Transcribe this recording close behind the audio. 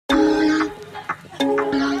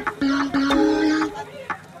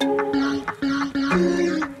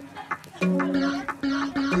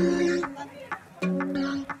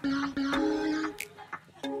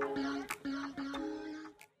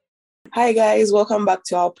Hi guys, welcome back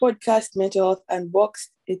to our podcast, Mental Health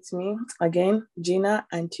Unboxed. It's me again, Gina,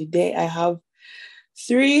 and today I have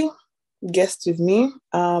three guests with me.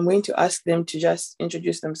 I'm going to ask them to just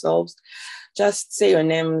introduce themselves. Just say your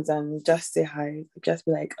names and just say hi. Just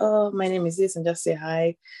be like, oh, my name is this, and just say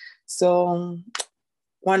hi. So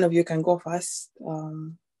one of you can go first.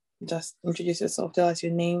 Just introduce yourself, tell us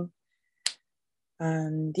your name,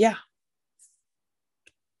 and yeah.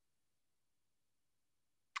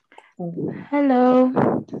 Hello,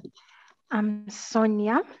 I'm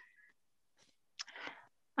Sonia.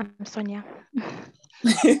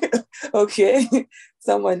 Okay,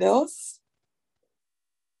 someone else.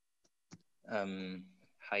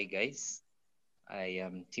 Hi guys, I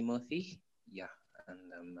am Timothy. Yeah, and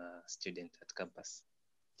I'm a student at campus.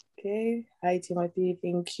 Okay, hi Timothy,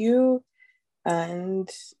 thank you. And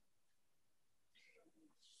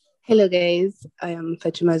hello guys, I am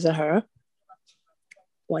Fatima Zahara.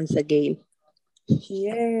 Once again.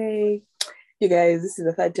 Yay. You guys, this is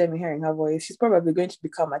the third time you're hearing her voice. She's probably going to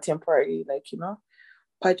become a temporary,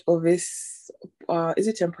 part of this is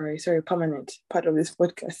it temporary? Sorry, permanent part of this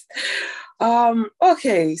podcast.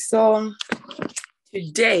 Okay, so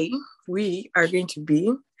today we are going to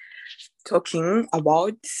be talking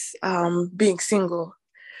about being single.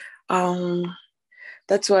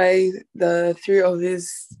 That's why the three of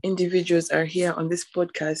these individuals are here on this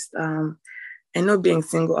podcast. I know being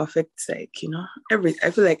single affects I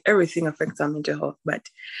feel like everything affects our mental health, but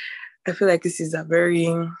I feel like this is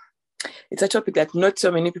it's a topic that not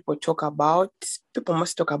so many people talk about. People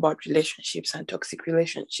must talk about relationships and toxic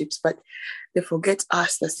relationships, but they forget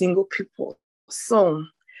us, the single people. So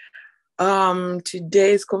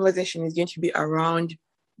today's conversation is going to be around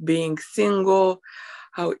being single,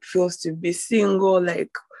 how it feels to be single,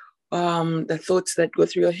 like the thoughts that go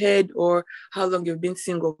through your head, or how long you've been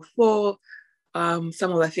single for,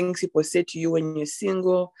 some of the things people say to you when you're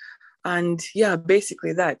single, and yeah,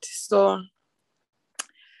 basically that. So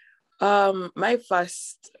my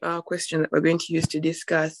first question that we're going to use to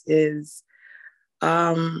discuss is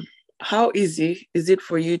how easy is it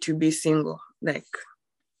for you to be single, like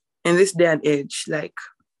in this day and age? Like,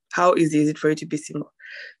 how easy is it for you to be single?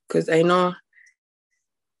 Because I know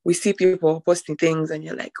we see people posting things and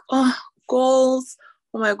you're like, oh, goals,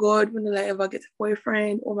 oh my God, when will I ever get a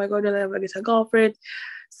boyfriend? Oh my God, when will I ever get a girlfriend?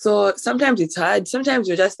 So sometimes it's hard. Sometimes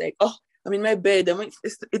you're just like, oh, I'm in my bed.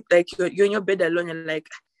 It's like you're in your bed alone. You're like,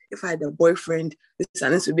 if I had a boyfriend, this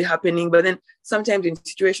and this would be happening. But then sometimes in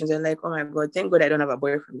situations, you're like, oh my God, thank God I don't have a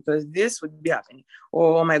boyfriend because this would be happening.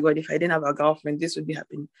 Or, oh my God, if I didn't have a girlfriend, this would be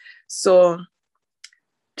happening. So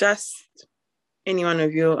just any one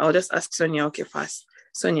of you, I'll just ask Sonia, okay, first.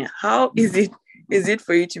 Sonia, how is it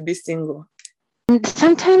for you to be single?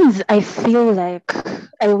 Sometimes I feel like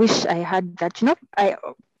I wish I had that. I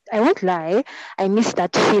won't lie. I miss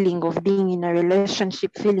that feeling of being in a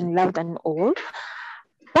relationship, feeling loved and all.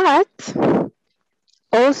 But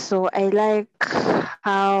also, I like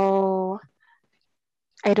how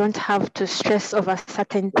I don't have to stress over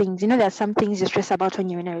certain things. There are some things you stress about when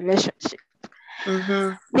you're in a relationship.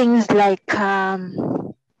 Mm-hmm. Things like,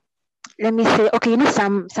 let me say, okay,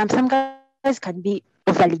 some guys can be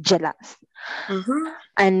overly jealous. Mm-hmm.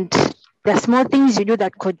 And the small things you do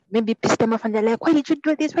that could maybe piss them off, and they're like, why did you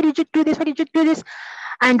do this? Why did you do this? Why did you do this?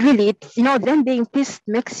 And really, it's, them being pissed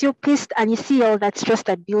makes you pissed, and you see all that stress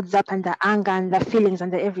that builds up, and the anger and the feelings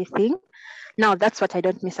and the everything. Now, that's what I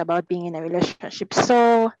don't miss about being in a relationship.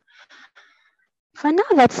 So for now,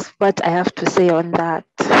 that's what I have to say on that.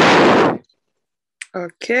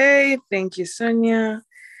 Okay, thank you, Sonia.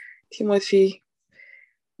 Timothy,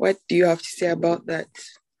 what do you have to say about that?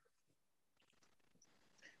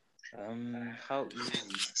 How easy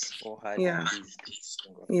or hard Yeah. it is to be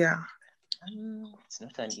single? Yeah. It's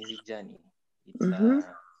not an easy journey.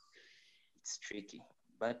 It's tricky.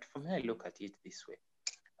 But for me, I look at it this way.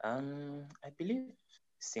 I believe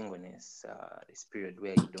singleness, this period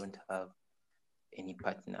where you don't have any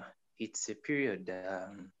partner, it's a period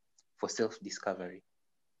for self-discovery,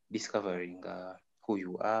 discovering who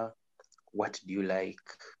you are, what do you like,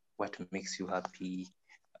 what makes you happy,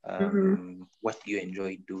 what do you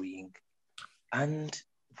enjoy doing. And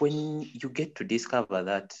when you get to discover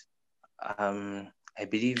that, I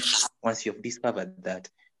believe once you've discovered that,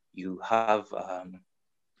 you have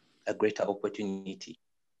a greater opportunity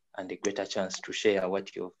and a greater chance to share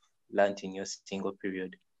what you've learned in your single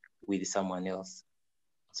period with someone else.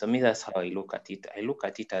 So me, that's how I look at it. I look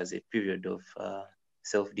at it as a period of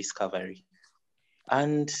self-discovery.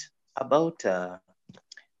 And about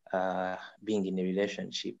being in a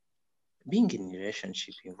relationship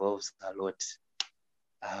involves a lot.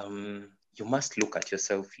 you must look at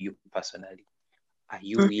yourself, you personally. Are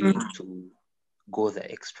you Mhm. willing to go the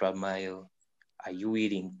extra mile? Are you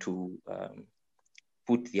willing to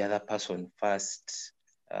put the other person first?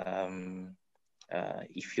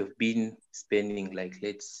 If you've been spending, like,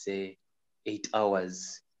 let's say 8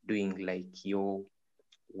 hours doing like your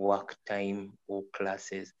work time or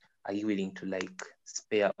classes, are you willing to like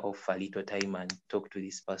spare off a little time and talk to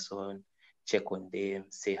this person, check on them,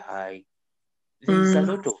 say hi? There's a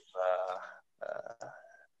lot of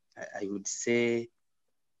I would say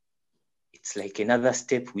it's like another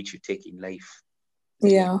step which you take in life.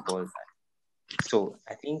 Let Yeah. me call that. So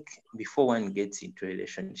I think before one gets into a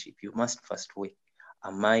relationship, you must first weigh,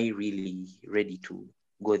 am I really ready to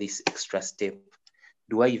go this extra step?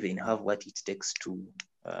 Do I even have what it takes to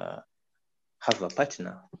have a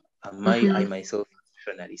partner? Am I myself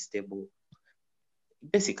emotionally stable?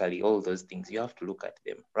 Basically, all those things, you have to look at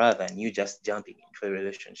them rather than you just jumping into a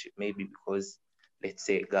relationship, maybe because, let's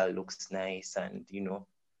say, a girl looks nice and, you know,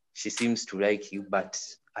 she seems to like you, but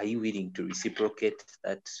are you willing to reciprocate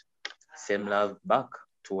that same love back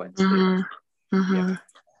towards her? Yeah.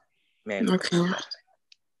 May I look at Okay. it that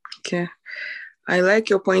Okay. I like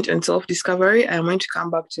your point on self-discovery. I'm going to come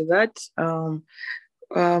back to that.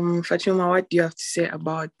 Fatima, what do you have to say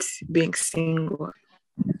about being single?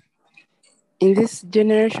 In this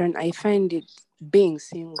generation, I find it being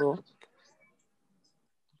single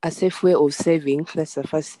a safe way of saving. That's the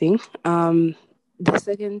first thing. The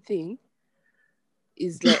second thing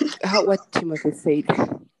is like what Timothy said.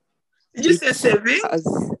 Did you say saving? Yes,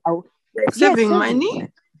 Saving saving.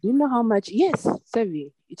 money? Do you know how much? Yes,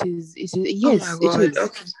 saving. It is. Oh Yes, my it God. is.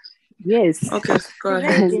 Okay. Yes. Okay, go She's right,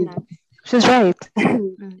 ahead. Gina. She's right.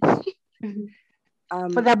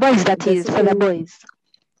 For the boys, that is. For the boys.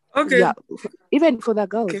 Okay. Yeah. Even for the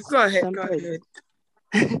girls. Okay, go ahead. Sometimes.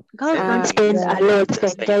 Go ahead. Girls don't spend a lot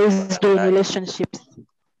like guys do in relationships.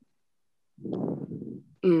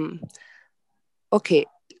 Okay.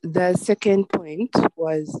 The second point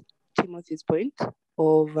was Timothy's point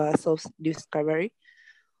of self-discovery.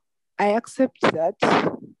 I accept that,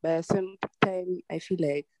 but at the same time, I feel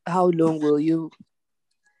like, how long will you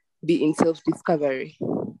be in self-discovery?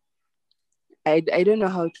 I don't know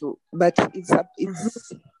how to, but it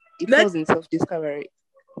falls in self-discovery.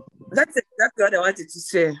 That's exactly what I wanted to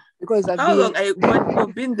say. Because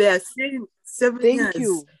you've been there saying 7 years. Thank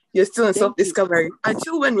you. You're still in self-discovery.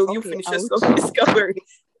 Until when will you finish your self-discovery?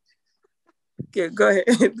 Okay, go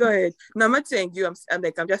ahead. Go ahead. No, I'm not saying you. I'm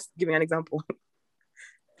just giving an example.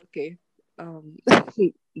 Okay.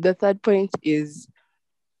 The third point is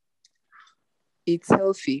it's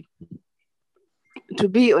healthy. To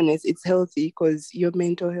be honest, it's healthy because your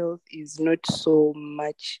mental health is not so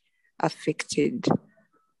much affected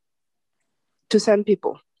to some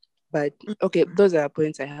people. But okay, those are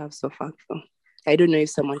points I have so far. So I don't know if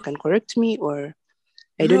someone can correct me, or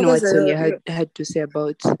I don't know what Sonia had to say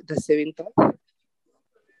about the saving part.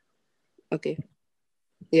 Okay.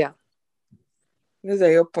 Yeah. Those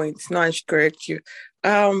are your points. No, I should correct you.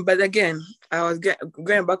 But again, I was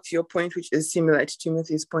going back to your point, which is similar to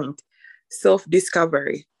Timothy's point.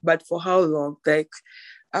 Self-discovery. But for how long? Like,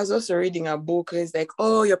 I was also reading a book. It's like,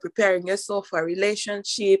 oh, you're preparing yourself for a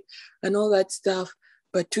relationship and all that stuff.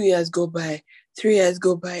 But 2 years go by, 3 years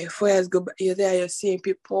go by, 4 years go by. You're there, you're seeing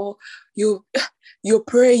people, you're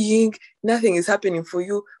praying, nothing is happening for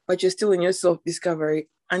you, but you're still in your self-discovery.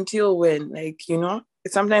 Until when? Like, you know,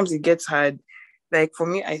 sometimes it gets hard. Like for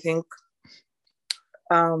me, I think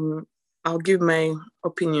I'll give my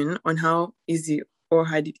opinion on how easy or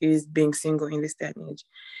hard it is being single in this day and age.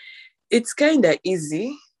 It's kind of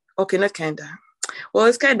easy. Okay, not kind of. Well,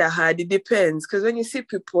 it's kind of hard. It depends. Because when you see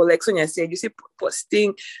people, like Sonia said, you see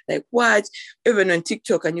posting, like what? Even on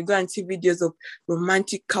TikTok, and you go and see videos of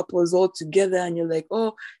romantic couples all together, and you're like,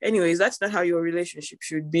 oh, anyways, that's not how your relationship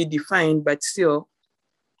should be defined. But still,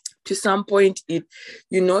 to some point, you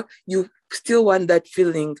still want that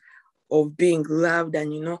feeling of being loved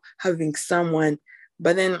and, having someone.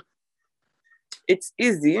 But then it's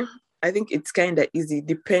easy. I think it's kind of easy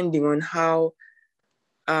depending on how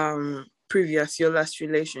previous your last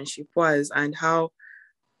relationship was and how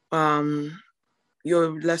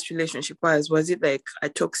your last relationship was. Was it like a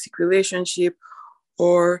toxic relationship,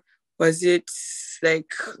 or was it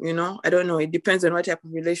like, I don't know. It depends on what type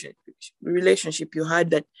of relationship you had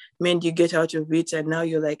that meant you get out of it and now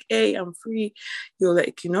you're like, hey, I'm free. You're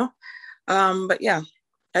like, but yeah,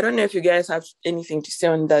 I don't know if you guys have anything to say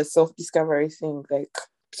on that self-discovery thing. Like,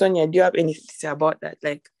 Sonia, do you have anything to say about that?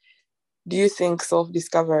 Like, do you think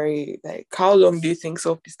self-discovery, like how long do you think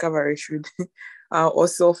self-discovery should or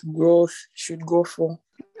self-growth should go for?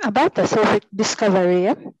 About the self-discovery,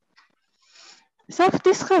 yeah?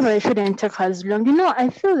 Self-discovery shouldn't take as long. You know, I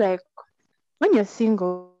feel like when you're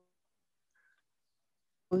single,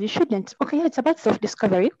 you shouldn't. Okay, yeah, it's about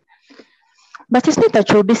self-discovery, but it's not that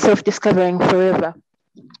you'll be self-discovering forever,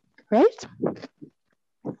 right?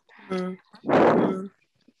 Mm. Mm.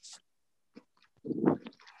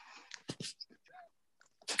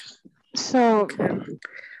 So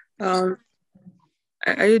Okay.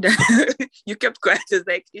 Are you done? You kept quiet. It's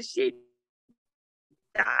like, is she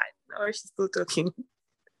done? Or is she still talking?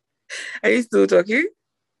 Are you still talking?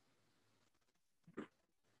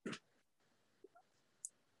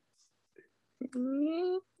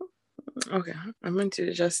 Okay, I'm going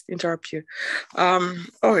to just interrupt you.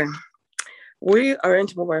 Okay. We are going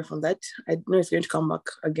to move away from that. I know it's going to come back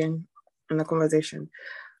again in the conversation.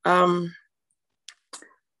 My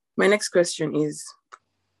next question is,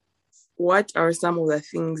 what are some of the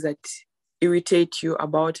things that irritate you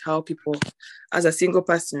about how people, as a single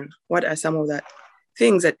person, what are some of the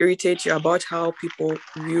things that irritate you about how people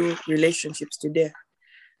view relationships today?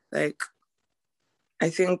 Like,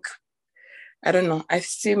 I think, I don't know, I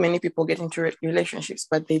see many people get into relationships,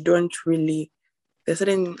 but they don't really, there's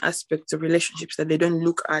certain aspects of relationships that they don't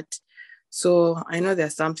look at. So I know there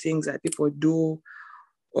are some things that people do,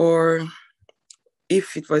 or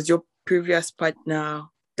if it was your previous partner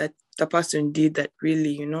that the person did that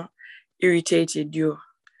really, irritated you,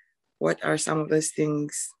 what are some of those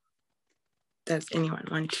things? Does anyone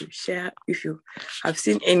want to share? If you have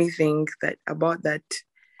seen anything that about that,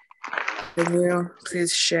 then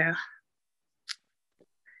please share.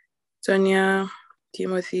 Tonya,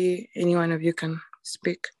 Timothy, any one of you can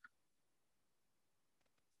speak.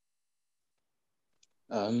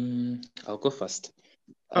 I'll go first.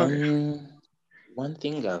 Okay. One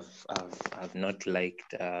thing I've not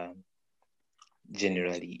liked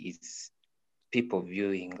generally is people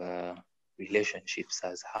viewing relationships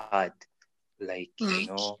as hard. Like,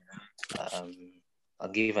 I'll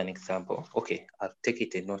give an example. Okay, I'll take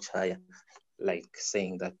it a notch higher. Like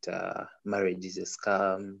saying that marriage is a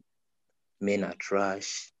scam, men are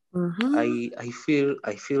trash. Mm-hmm.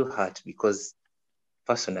 I feel hurt because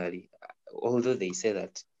personally, although they say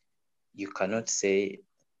that you cannot say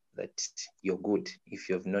that you're good if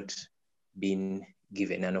you have not been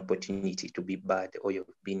given an opportunity to be bad or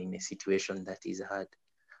you've been in a situation that is hard.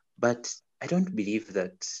 But I don't believe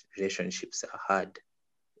that relationships are hard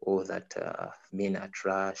or that men are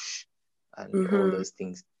trash and all those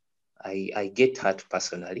things. I get hurt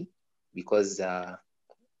personally because I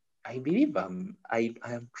believe I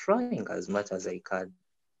am trying as much as I can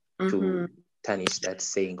to tarnish that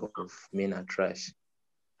saying of men are trash.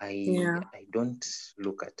 I don't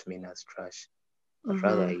look at men as trash, but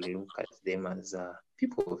rather I look at them as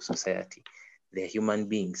people of society. They're human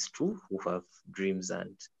beings too who have dreams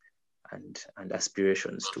and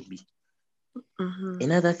aspirations to be.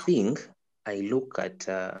 Another thing I look at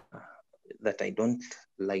that I don't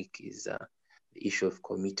like is the issue of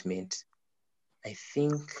commitment. I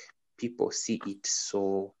think people see it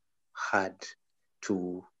so hard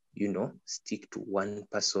to, stick to one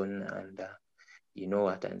person and,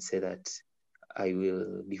 and say that I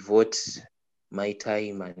will devote my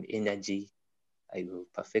time and energy. I will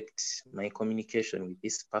perfect my communication with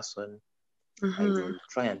this person. I will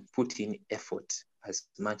try and put in effort as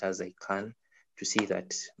much as I can to see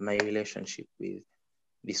that my relationship with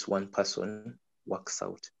this one person works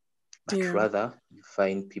out. But rather, you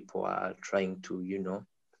find people are trying to,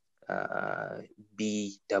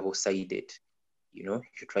 be double-sided. You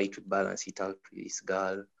try to balance it out with this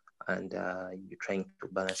girl and you're trying to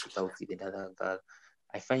balance it out with another girl.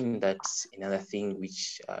 I find that's another thing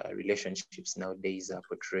which relationships nowadays are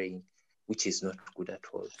portraying, which is not good at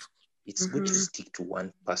all. It's good to stick to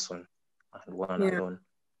one person and one alone.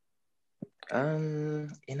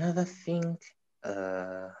 Another thing,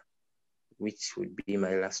 which would be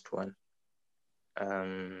my last one,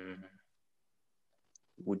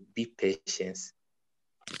 would be patience.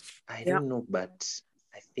 I don't know, but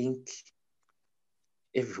I think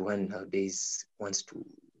everyone nowadays wants to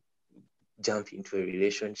jump into a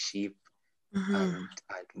relationship and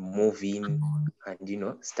move in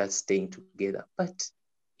and start staying together. But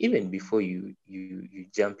even before you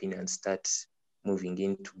jump in and start moving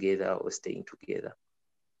in together or staying together,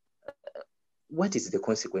 what is the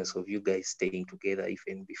consequence of you guys staying together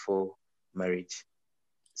even before marriage?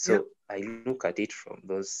 So I look at it from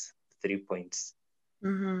those 3 points.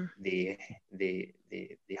 The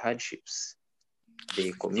hardships,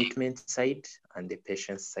 the commitment side, and the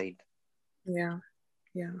patience side. Yeah.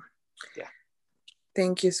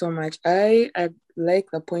 Thank you so much. I like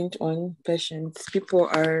the point on patience. People,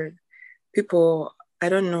 I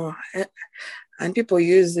don't know. And people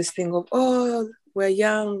use this thing of, oh, we're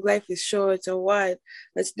young, life is short, or what?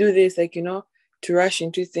 Let's do this, like, to rush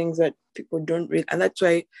into things that people don't read. And that's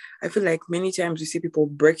why I feel like many times we see people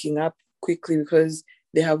breaking up quickly because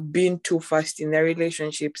they have been too fast in their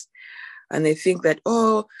relationships. And they think that,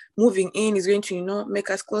 oh, moving in is going to, make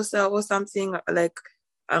us closer or something. Like,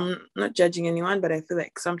 I'm not judging anyone, but I feel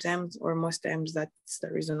like sometimes or most times that's the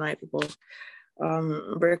reason why people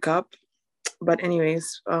break up. But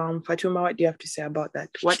anyways, Fatuma, what do you have to say about that?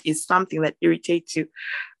 What is something that irritates you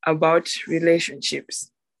about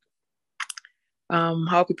relationships?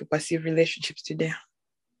 How people perceive relationships today?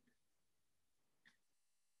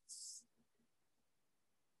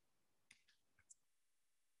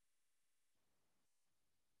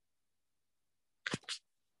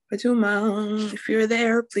 Fatuma, if you're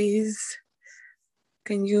there, please,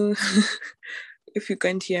 can you, if you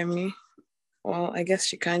can't hear me? Well, I guess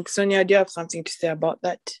she can't. Sonia, do you have something to say about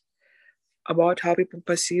that? About how people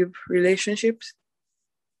perceive relationships?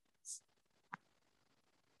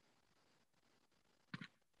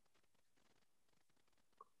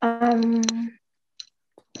 I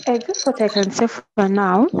guess what I can say for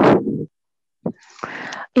now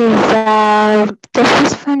is there's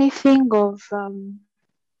this funny thing of,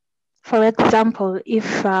 for example,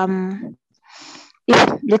 if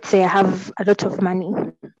let's say I have a lot of money,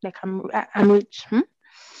 like I'm rich,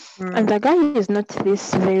 and the guy is not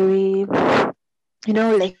this very,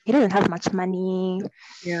 like he doesn't have much money.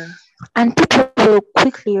 Yeah. And people will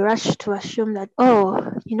quickly rush to assume that, oh,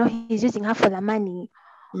 he's using her for the money.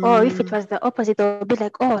 Or if it was the opposite, they'll be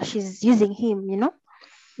like, oh, she's using him,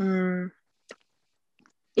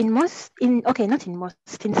 In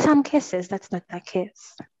some cases, that's not the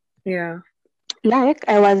case. Yeah. Like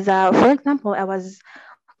I was, for example, I was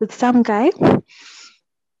with some guy.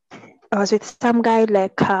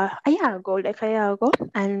 Like a year ago,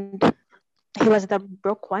 and he was the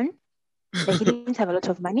broke one. Like he didn't have a lot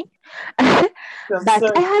of money. But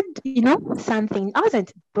I had, something. I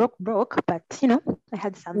wasn't broke, but I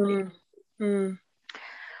had something.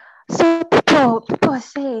 So people are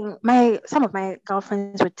saying, some of my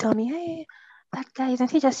girlfriends would tell me, hey, that guy,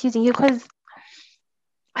 isn't he just using you? Because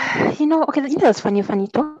okay, those funny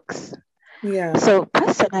talks. Yeah. So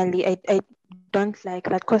personally, I don't like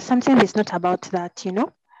that, because sometimes it's not about that,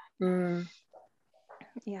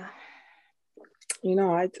 Yeah.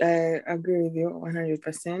 I agree with you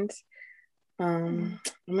 100%. I'm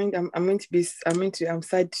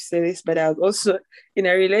sad to say this, but I was also in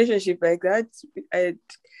a relationship like that. I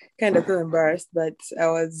kind of feel embarrassed, but I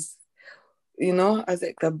was, I was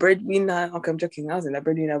like the breadwinner. Okay, I'm joking. I wasn't the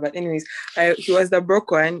breadwinner, but anyways, he was the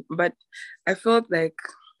broke one. But I felt like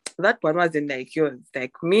that one wasn't like yours.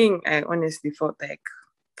 Like me, I honestly felt like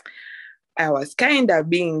I was kind of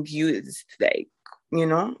being used, like,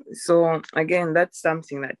 So again, that's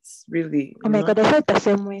something that's really. Oh my God, I felt the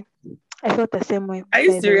same way. Are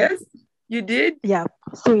you serious? You did? Yeah,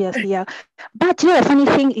 seriously, yeah. But the funny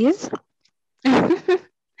thing is,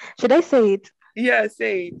 should I say it? Yeah,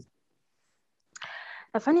 say it.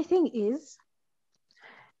 The funny thing is,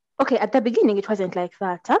 okay, at the beginning it wasn't like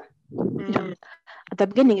that, huh? At the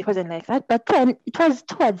beginning it wasn't like that, but then it was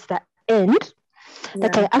towards the end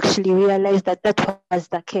that I actually realized that was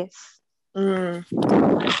the case.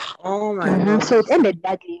 Oh my God. So it ended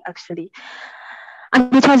badly, actually.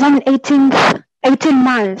 And it was an 18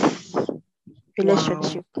 months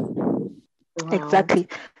relationship. Wow. Exactly.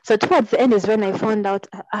 So towards the end is when I found out,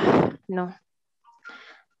 no,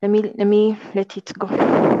 let me let it go.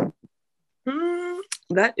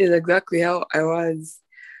 That is exactly how I was.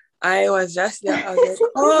 I was just there. I was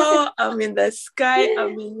like, oh, I'm in the sky.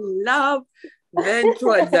 I'm in love. Then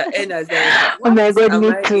towards the end, I was like, oh my God,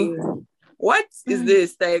 me too. What is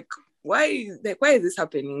this? Like, why is this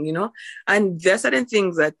happening? And there are certain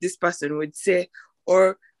things that this person would say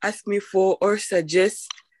or ask me for or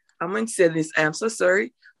suggest. I'm going to say this. I am so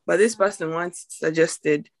sorry, but this person once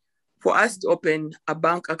suggested for us to open a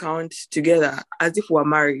bank account together as if we're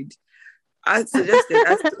married. I suggested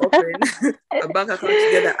us to open a bank account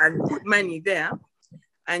together and put money there,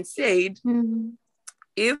 and said,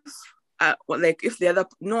 if the other,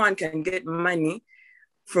 no one can get money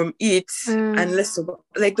from it unless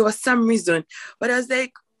there was some reason. But I was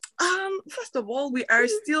like, first of all, we are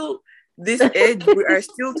still this age, we are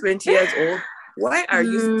still 20 years old. Why are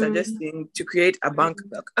you suggesting to create a bank?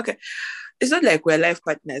 Okay, it's not like we're life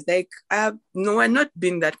partners. Like, we're not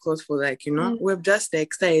being that close for we've just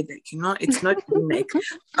started. It's not like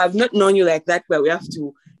I've not known you like that, where we have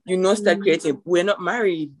to, start creating. We're not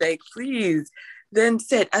married. Like, please. Then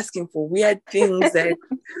said asking for weird things like,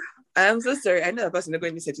 I am so sorry. I know that person is not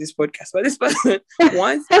going to listen to this podcast, but this person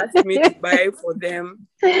once asked me to buy for them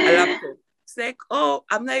a laptop. It's like, oh,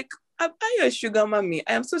 I'm like, am I your sugar mommy?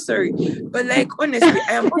 I am so sorry. But like, honestly,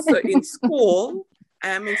 I am also in school. I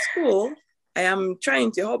am in school. I am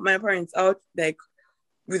trying to help my parents out, like,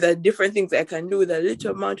 with the different things I can do with a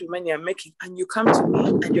little amount of money I'm making. And you come to me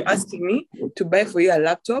and you're asking me to buy for you a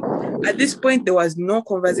laptop. At this point, there was no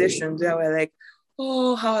conversation. They were like,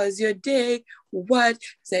 oh, how was your day? What?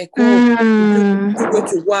 It's like, oh, did you go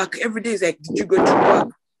to work? Every day is like, did you go to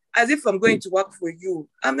work? As if I'm going to work for you.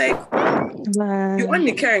 I'm like, you're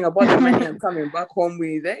only caring about the money I'm coming back home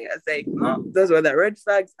with. I was like, no, those were the red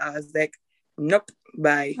flags. I was like, nope,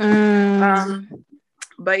 bye.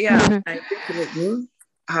 But yeah, I definitely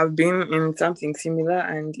have been in something similar,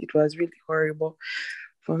 and it was really horrible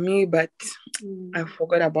for me, but I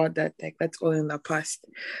forgot about that. Like, that's all in the past.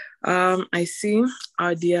 I see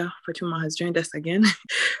our dear Fatima has joined us again.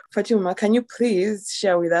 Fatima, can you please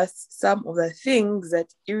share with us some of the things that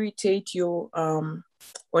irritate you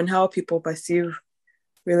on how people perceive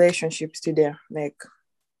relationships today? Like,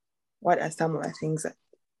 what are some of the things that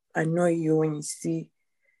annoy you when you see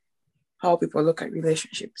how people look at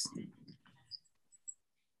relationships?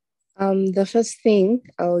 The first thing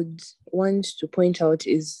I would want to point out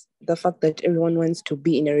is the fact that everyone wants to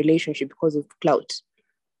be in a relationship because of clout.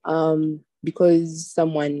 Because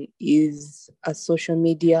someone is a social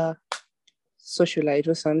media socialite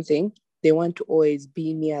or something, they want to always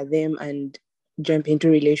be near them and jump into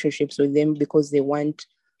relationships with them because they want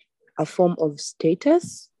a form of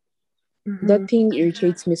status. That thing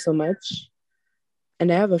irritates me so much.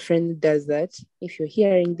 And I have a friend who does that. If you're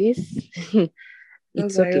hearing this,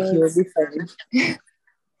 it's okay, he will be fine.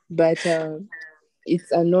 But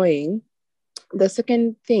it's annoying. The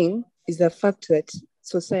second thing is the fact that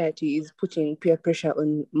society is putting peer pressure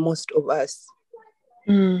on most of us.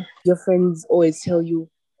 Your friends always tell you,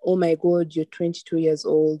 oh my God, you're 22 years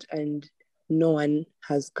old and no one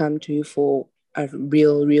has come to you for a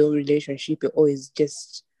real relationship. You're always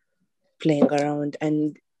just playing around.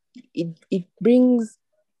 And it brings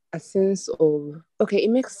a sense of, okay, it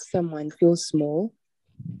makes someone feel small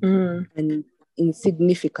and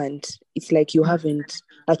insignificant. It's like you haven't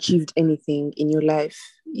achieved anything in your life.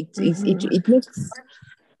 It makes,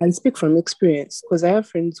 and speak from experience, because I have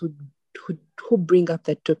friends who bring up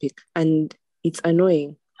that topic and it's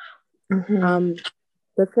annoying.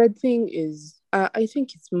 The third thing is I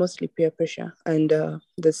think it's mostly peer pressure and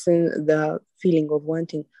the feeling of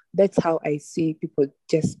wanting. That's how I see people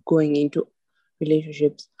just going into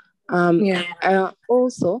relationships.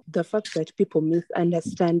 Also, the fact that people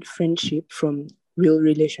misunderstand friendship from real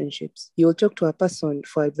relationships. You'll talk to a person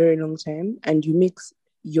for a very long time and you mix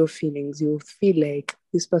your feelings. You'll feel like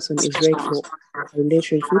this person is right for a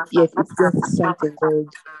relationship, yet it's just something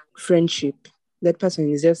called friendship. That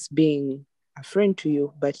person is just being a friend to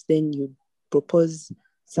you, but then you propose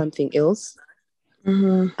something else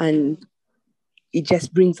and it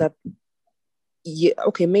just brings up, yeah,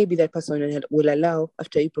 okay, maybe that person will allow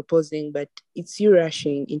after you proposing, but it's you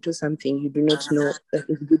rushing into something you do not know that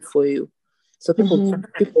is good for you. So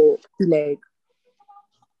people feel like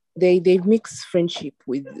they mix friendship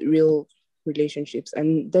with real relationships,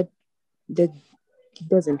 and that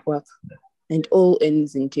doesn't work, and all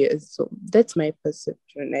ends in tears. So that's my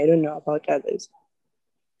perception. I don't know about others.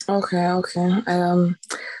 Okay.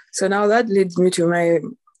 So now that leads me to my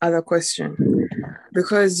other question,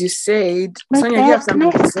 because you said, Sonia, you have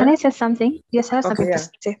something to say? Can I say something? Yes, I have something to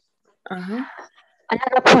say.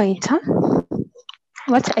 Another point,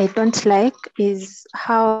 what I don't like is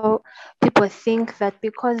how people think that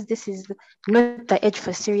because this is not the age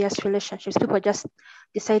for serious relationships, people just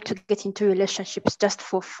decide to get into relationships just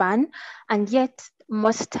for fun. And yet,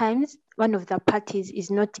 most times, one of the parties is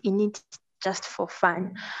not in it just for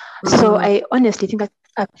fun. So I honestly think that's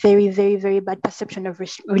a very, very, very bad perception of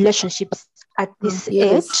relationships at this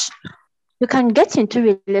age. You can get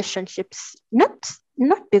into relationships not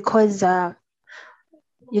because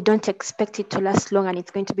you don't expect it to last long and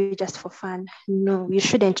it's going to be just for fun. No, you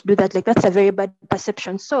shouldn't do that. Like, that's a very bad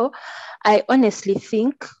perception. So I honestly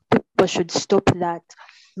think people should stop that.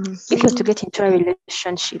 If you're to get into a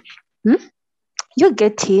relationship, you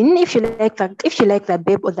get in. If you like the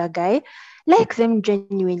babe or the guy, like them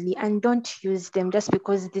genuinely and don't use them just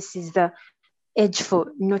because this is the age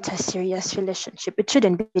for not a serious relationship. It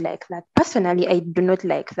shouldn't be like that. Personally, I do not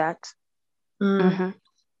like that. Fatima,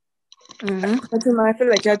 I feel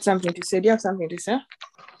like you had something to say. Do you have something to say?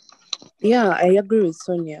 Yeah, I agree with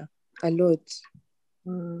Sonia a lot.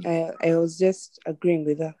 I was just agreeing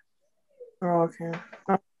with her. Oh, okay.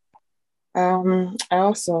 I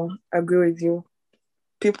also agree with you.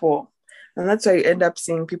 people. And that's why you end up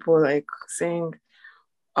seeing people like saying,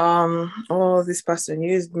 oh, this person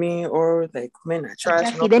used me, or like men are trash.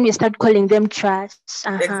 Exactly. Then you start calling them trash.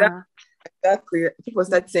 Exactly. People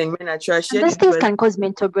start saying men are trash. And those things can cause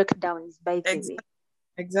mental breakdowns, by the way.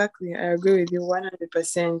 Exactly. I agree with you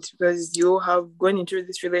 100%, because you have gone into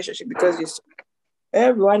this relationship because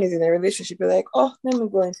everyone is in a relationship. You're like, oh, let me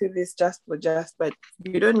go into this just for just, but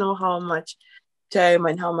you don't know how much time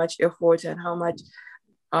and how much effort and how much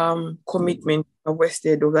commitment are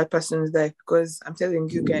wasted of that person's life. Because I'm telling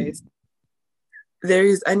you guys, there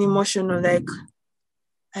is an emotional, like,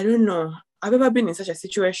 I don't know, I've ever been in such a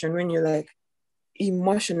situation when you're like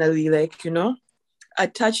emotionally, like,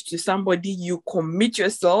 attached to somebody, you commit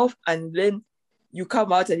yourself, and then you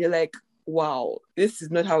come out and you're like, wow, this is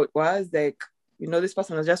not how it was. Like, this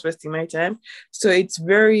person was just wasting my time. So it's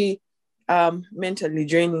very mentally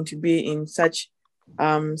draining to be in such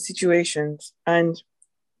situations. And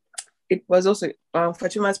it was also,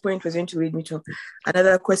 Fatima's point was going to lead me to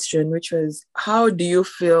another question, which was, how do you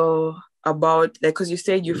feel about, like, because you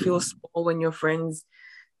said you feel small when your friends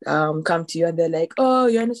come to you and they're like, oh,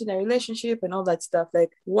 you're not in a relationship and all that stuff.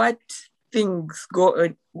 Like, what things go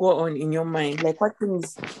on in your mind? Like, what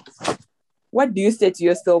do you say to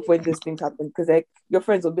yourself when these things happen? Because like your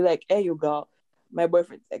friends will be like, hey, you girl, my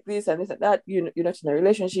boyfriend's like this and this and that. You're not in a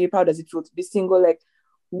relationship. How does it feel to be single? Like,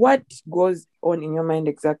 what goes on in your mind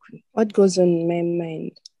exactly? What goes on in my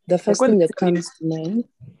mind? The first thing that comes to mind.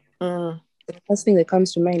 The first thing that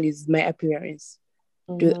comes to mind is my appearance.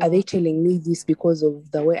 Are they telling me this because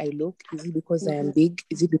of the way I look? Is it because I am big?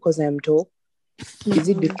 Is it because I am tall? Is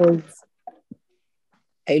it because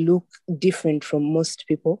I look different from most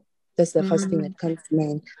people? That's the first thing that comes to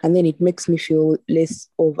mind. And then it makes me feel less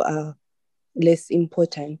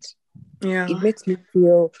important. Yeah. It makes me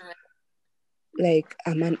feel like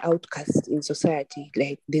I'm an outcast in society.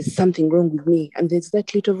 Like there's something wrong with me. And there's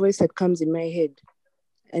that little voice that comes in my head.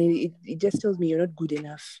 And it just tells me you're not good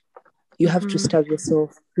enough. You have to starve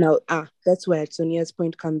yourself. Now, that's where Sonia's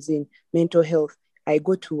point comes in. Mental health. I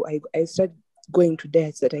start going to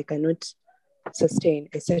diets that I cannot sustain.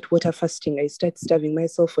 I start water fasting. I start starving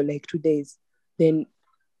myself for like 2 days. Then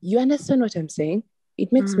you understand what I'm saying?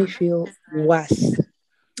 It makes me feel worse.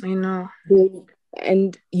 I know.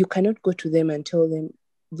 And you cannot go to them and tell them,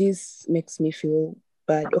 this makes me feel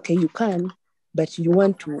bad. Okay, you can, but you don't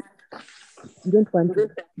want to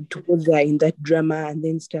go there in that drama and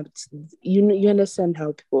then start, you understand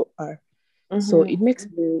how people are. So it makes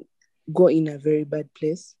me go in a very bad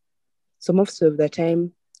place. So most of the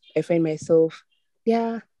time I find myself,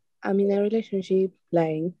 I'm in a relationship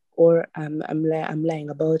lying, or I'm lying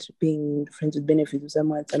about being friends with benefits with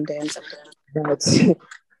someone sometimes. But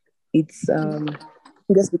it's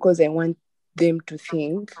just because I want them to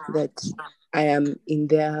think that I am in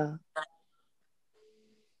their,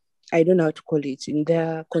 I don't know how to call it, in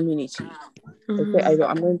their community. I'm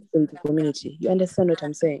going into community. You understand what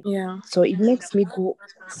I'm saying? Yeah. So it makes me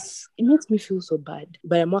feel so bad,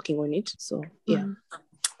 but I'm working on it. So yeah.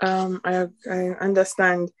 I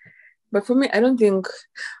understand, but for me, I don't think.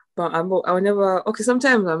 But I would never. Okay,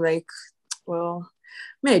 sometimes I'm like, well,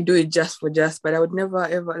 may I do it just for just, but I would never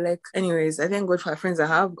ever like. Anyways, I thank God for friends I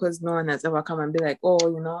have, because no one has ever come and be like, oh,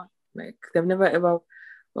 like they've never ever.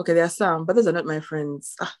 Okay, there are some, but those are not my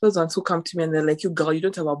friends. Those ones who come to me and they're like, you girl, you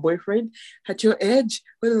don't have a boyfriend at your age,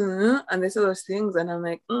 and they say those things, and I'm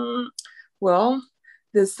like, well,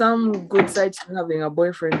 there's some good sides to having a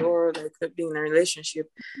boyfriend or like being in a relationship,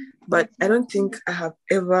 but I don't think I have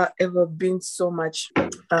ever been so much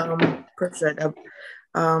pressured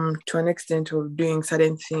to an extent of doing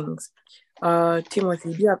certain things.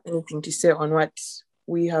 Timothy, do you have anything to say on what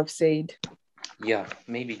we have said? Yeah,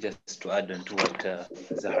 maybe just to add on to what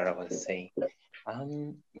Zahara was saying.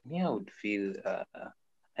 Me, I would feel,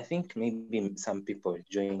 I think maybe some people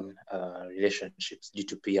join relationships due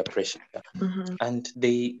to peer pressure, and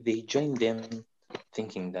they join them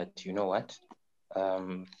thinking that, you know what,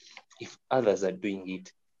 if others are doing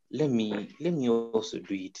it, let me also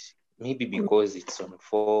do it. Maybe because it's on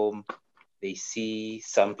form, they see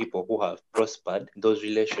some people who have prospered those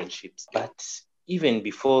relationships, but even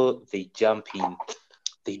before they jump in,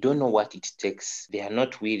 they don't know what it takes. They are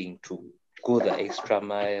not willing to go the extra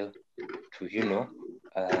mile to,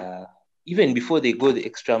 even before they go the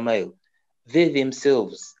extra mile, they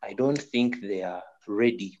themselves, I don't think they are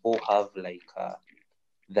ready or have like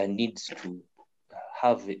the needs to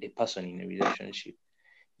have a person in a relationship.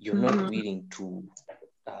 You're not willing to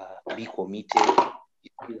be committed.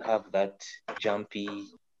 You still have that jumpy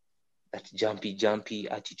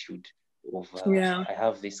attitude of I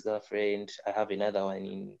have this girlfriend, I have another one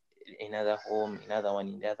in another home, another one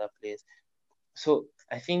in the other place. So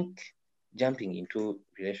I think jumping into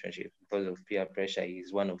relationships because of peer pressure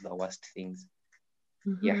is one of the worst things.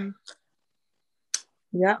 Yeah.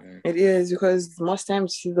 Yeah, it is, because most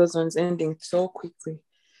times you see those ones ending so quickly.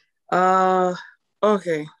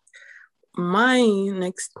 Okay. My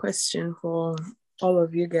next question for all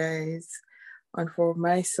of you guys and for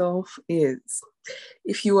myself is,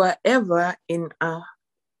 if you were ever in a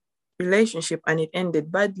relationship and it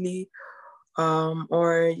ended badly,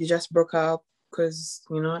 or you just broke up because,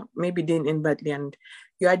 maybe it didn't end badly and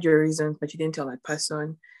you had your reasons, but you didn't tell that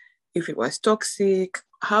person. If it was toxic,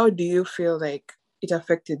 how do you feel like it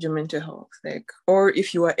affected your mental health? Like, or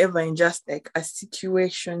if you were ever in just like a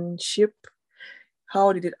situationship,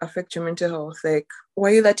 how did it affect your mental health? Like,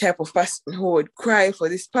 were you the type of person who would cry for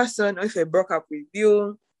this person? Or if they broke up with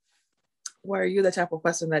you, were you the type of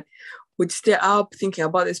person that would stay up thinking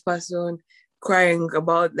about this person, crying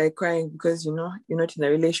because, you're not in a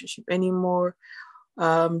relationship anymore?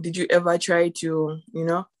 Did you ever try to,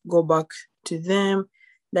 go back to them?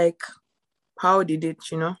 Like, how did it,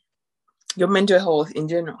 your mental health in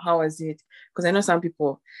general, how was it? Because I know some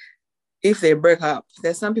people, if they break up,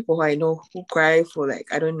 there's some people who I know who cry for, like,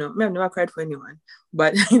 I don't know, I've never cried for anyone,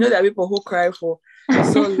 but there are people who cry for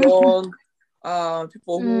so long.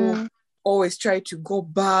 People who always try to go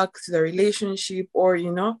back to the relationship, or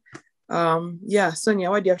Sonia,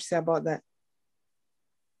 what do you have to say about that?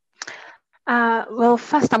 Well,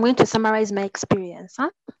 first I'm going to summarize my experience.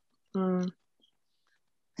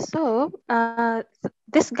 So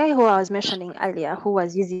this guy who I was mentioning earlier, who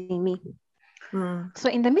was using me. So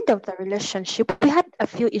in the middle of the relationship, we had a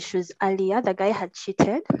few issues earlier. The guy had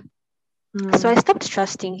cheated. So I stopped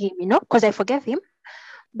trusting him, because I forgave him.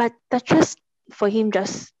 But the trust for him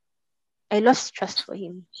I lost trust for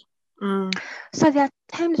him. So there are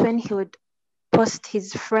times when he would post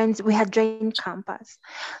his friends. We had joined campus.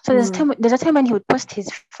 So there's a time when he would post his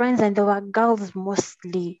friends, and there were girls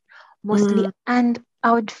mostly. And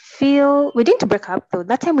I would feel, we didn't break up though.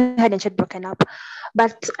 That time we hadn't yet broken up.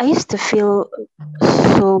 But I used to feel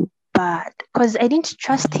so bad because I didn't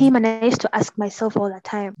trust him, and I used to ask myself all the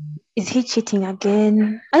time, is he cheating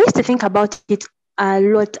again? I used to think about it a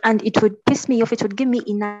lot, and it would piss me off. It would give me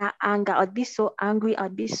inner anger. I'd be so angry.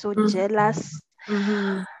 I'd be so jealous.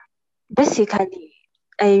 Basically,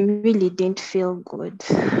 I really didn't feel good.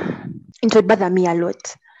 It would bother me a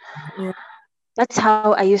lot. Yeah. That's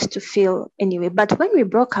how I used to feel anyway. But when we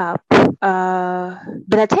broke up, by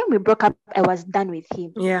the time we broke up, I was done with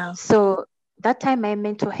him. Yeah. So that time my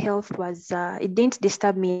mental health was, it didn't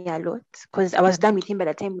disturb me a lot because I was done with him by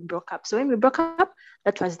the time we broke up. So when we broke up,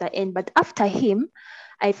 that was the end. But after him,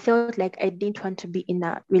 I felt like I didn't want to be in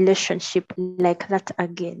a relationship like that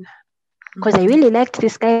again. Because I really liked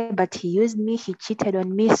this guy, but he used me, he cheated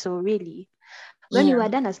on me. So really, when we were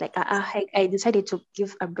done, I was like, I decided to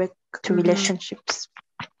give a break to relationships.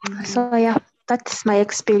 So yeah, that's my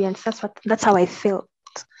experience. That's how I felt.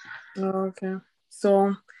 Okay.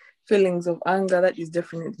 So feelings of anger, that is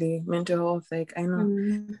definitely mental health. Like, I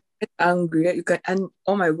know, get angry, you can, and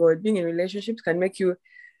oh my god, being in relationships can make you,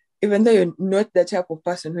 even though you're not the type of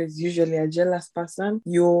person who is usually a jealous person,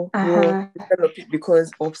 you will develop it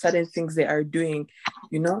because of certain things they are doing.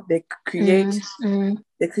 They create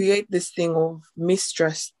this thing of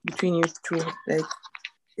mistrust between you two. Like,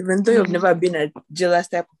 even though you've never been a jealous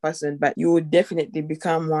type of person, but you would definitely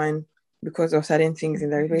become one because of certain things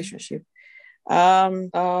in the relationship.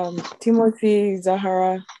 Timothy,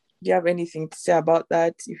 Zahara, do you have anything to say about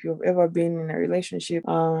that? If you've ever been in a relationship,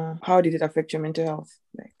 how did it affect your mental health?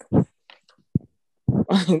 Like,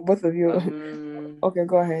 both of you. Okay,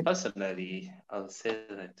 go ahead. Personally, I'll say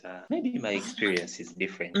that maybe my experience is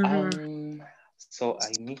different. So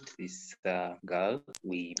I meet this girl.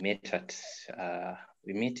 We met at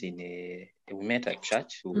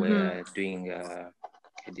church. We were doing a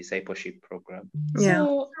discipleship program. Yeah.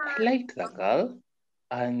 So I liked the girl,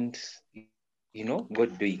 and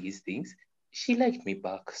God doing his things. She liked me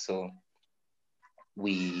back. So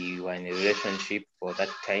we were in a relationship for that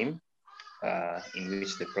time, in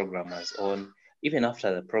which the program was on. Even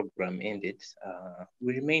after the program ended,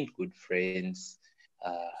 we remained good friends.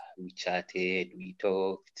 We chatted, we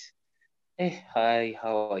talked. Hey, hi,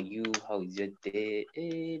 how are you? How is your day?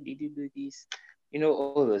 Hey, did you do this?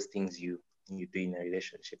 All those things you do in a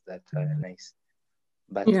relationship that are nice.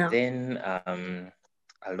 But then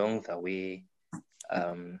along the way,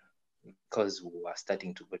 because we were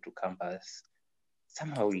starting to go to campus,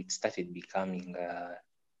 somehow it started becoming a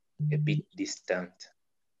bit distant.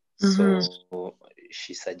 So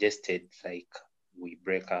she suggested like we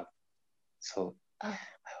break up. So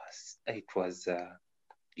it was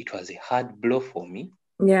it was a hard blow for me.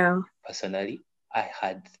 Yeah. Personally,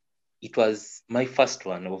 it was my first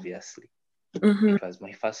one, obviously. Mm-hmm. It was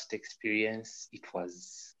my first experience. It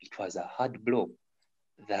was a hard blow.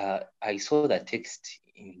 I saw the text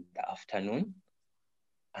in the afternoon,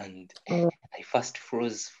 and I first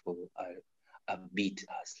froze for a bit.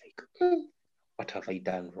 I was like, what have I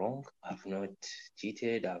done wrong? I've not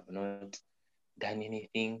cheated. I've not done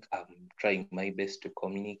anything. I'm trying my best to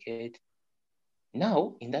communicate.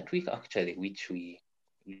 Now, in that week, actually, which we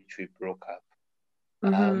broke up,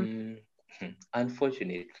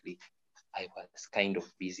 unfortunately, I was kind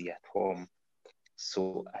of busy at home.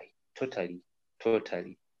 So I totally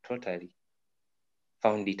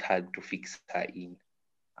found it hard to fix her in.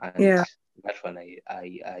 And that one,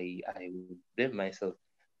 I would blame myself.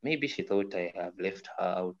 Maybe she thought I have left her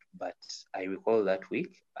out, but I recall that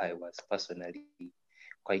week I was personally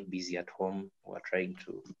quite busy at home. We were trying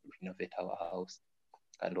to renovate our house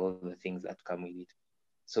and all the things that come with it.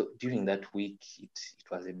 So during that week, it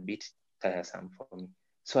was a bit tiresome for me.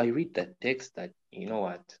 So I read that text that, you know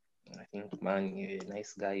what, I think, man, you're a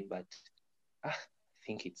nice guy, but I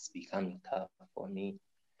think it's becoming tough for me.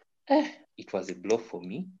 It was a blow for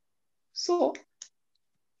me. So,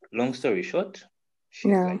 long story short,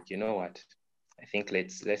 she's like, you know what, I think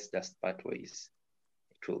let's just part ways.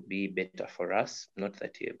 It will be better for us. Not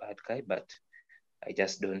that you're a bad guy, but I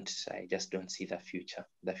just don't see the future.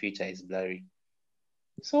 The future is blurry.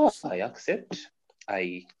 So I accept.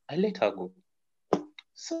 I let her go.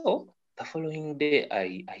 So the following day,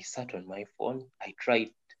 I sat on my phone. I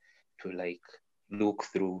tried to like look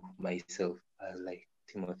through myself. I was like,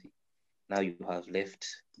 Timothy, now you have left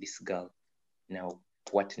this girl. Now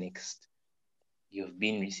what next? You've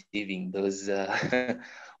been receiving those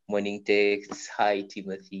morning texts. Hi,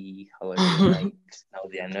 Timothy. How was your night? Now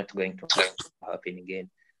they are not going to happen again.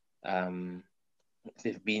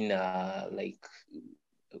 They've been like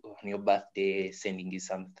on your birthday sending you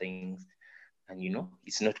some things, and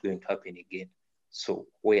it's not going to happen again. So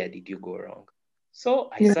where did you go wrong? So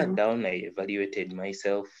I sat down, I evaluated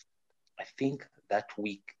myself. I think that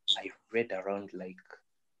week I read around, like,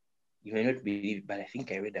 you may not believe it, but I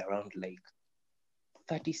think I read around like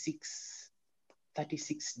 36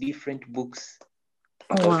 different books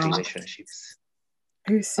about relationships.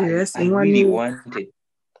 Are you serious? I really wanted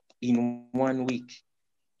in 1 week.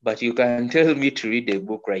 But you can tell me to read a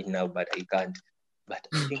book right now, but I can't. But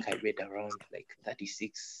I think I read around like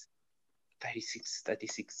 36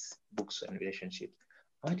 books on relationships.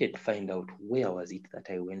 I wanted to find out where was it that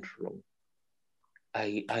I went wrong.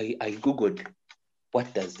 I Googled,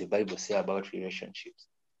 what does the Bible say about relationships?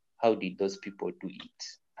 How did those people do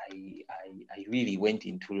it? I really went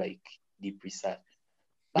into like deep research.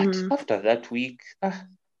 But after that week,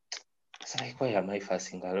 it's like, why am I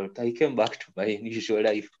fussing a lot? I came back to my usual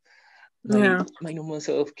life. My normal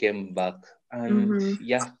self came back. And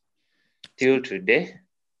till today,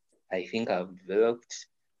 I think I've developed.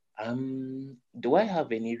 Do I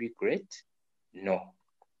have any regret? No,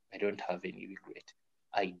 I don't have any regret.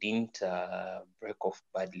 I didn't break off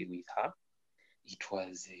badly with her. It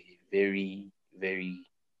was a very, very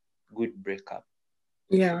good breakup,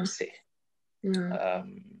 I should say. I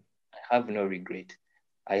have no regret.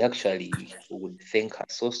 I actually would thank her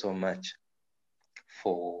so much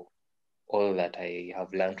for all that I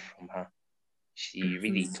have learned from her. She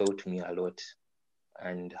really taught me a lot.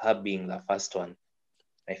 And her being the first one,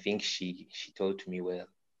 I think she taught me well.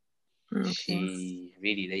 She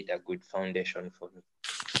really laid a good foundation for me.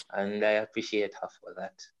 And I appreciate her for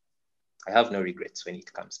that. I have no regrets when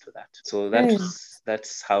it comes to that. So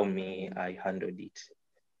that's how I handled it.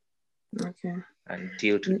 Okay.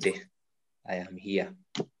 Until today, I am here.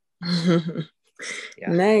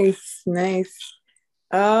 Nice.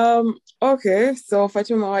 Okay, so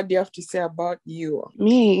Fatima, what do you have to say about you?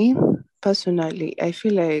 Me, personally, I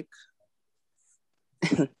feel like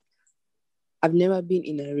I've never been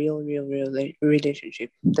in a real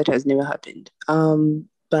relationship. That has never happened.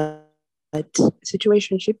 But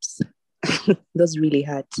situationships, those really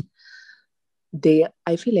hurt.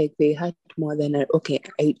 I feel like they hurt more than I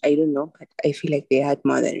don't know, but I feel like they hurt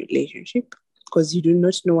more than relationship, because you do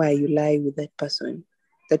not know why you lie with that person.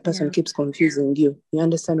 That person keeps confusing you. You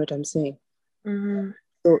understand what I'm saying?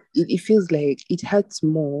 So it feels like it hurts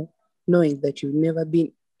more knowing that you've never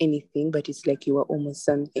been anything, but it's like you were almost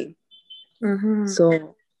something.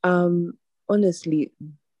 So honestly,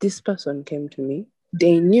 this person came to me.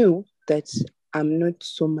 They knew that I'm not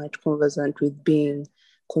so much conversant with being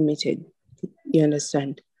committed. You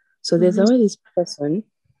understand? So there's a way this person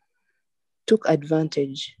took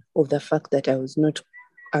advantage of the fact that I was not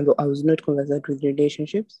conversant with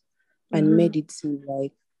relationships, and made it seem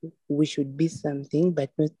like we should be something,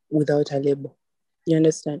 but not without a label. You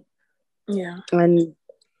understand? Yeah. And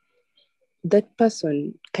that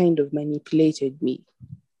person kind of manipulated me.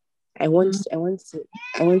 I won't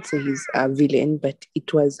say he's a villain, but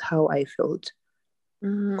it was how I felt.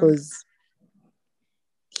 Because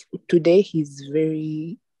today he's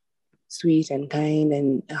very sweet and kind,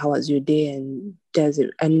 and how was your day, and does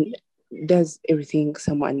everything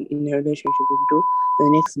someone in a relationship would do. The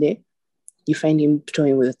next day, you find him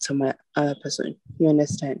toying with some other person. You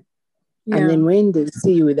understand? Yeah. And then when they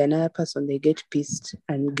see you with another person, they get pissed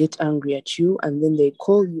and get angry at you, and then they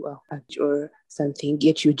call you out or something,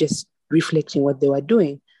 yet you just reflecting what they were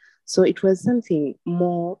doing. So it was something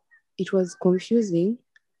more, it was confusing.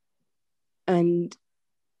 And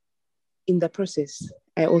in the process,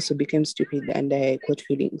 I also became stupid and I caught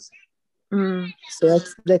feelings. So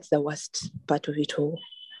that's the worst part of it all.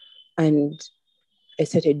 And I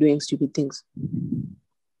started doing stupid things.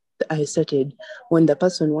 I started, when the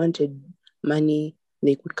person wanted money,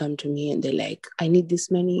 they could come to me and they're like, I need this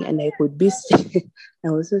money. And I could be, I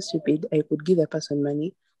was so stupid. I could give the person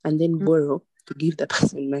money and then borrow to give the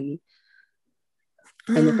person money.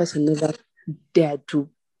 And the person never dared to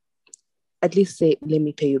at least say, let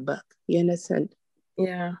me pay you back. You understand?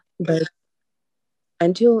 Yeah. But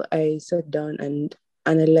until I sat down and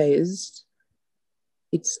analyzed,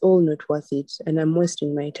 it's all not worth it. And I'm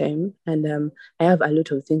wasting my time. And I have a lot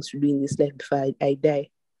of things to do in this life before I die.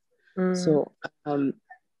 So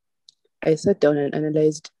I sat down and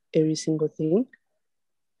analyzed every single thing.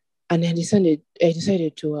 And I decided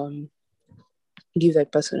to give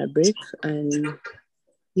that person a break. And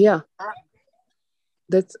yeah,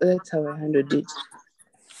 that's how I handled it.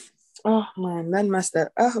 Oh man, that must have.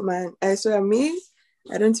 Oh man, I swear me,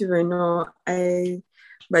 I don't even know.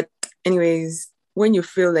 But anyways, when you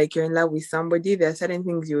feel like you're in love with somebody, there are certain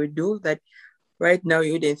things you would do that right now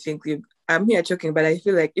you wouldn't think. I'm here joking, but I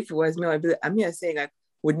feel like if it was me, I'm here saying I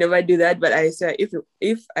would never do that. But I swear,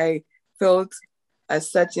 if I felt a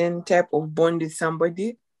certain type of bond with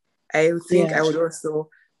somebody, I think I would also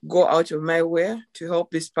go out of my way to help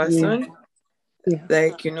this person. Yeah.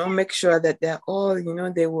 Like, make sure that they're all,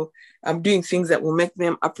 I'm doing things that will make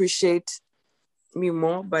them appreciate me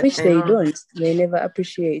more. But which they don't. They never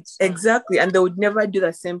appreciate. Exactly. And they would never do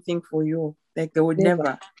the same thing for you. Like they would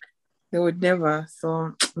never. They would never.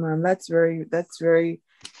 So man, that's very,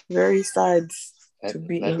 very sad to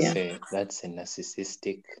be in. That's a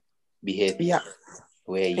narcissistic behavior. Yeah.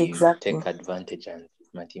 Where you take advantage and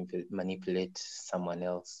manipulate someone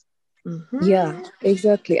else. Yeah,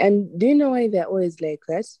 exactly. And do you know why they're always like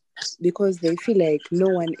that? Because they feel like no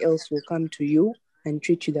one else will come to you and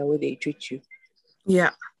treat you the way they treat you. Yeah.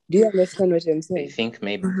 Do you understand what I'm saying? They think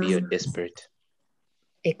maybe you're desperate.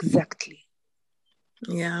 Exactly.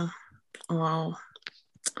 Yeah. Wow.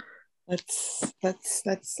 That's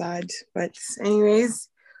sad. But anyways,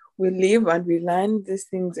 we live and we learn. These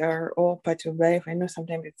things are all part of life. I know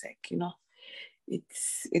sometimes it's like,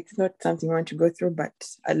 it's not something you want to go through, but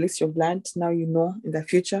at least you've learned. Now you know in the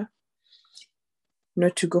future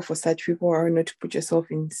not to go for such people or not to put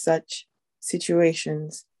yourself in such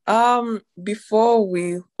situations. Before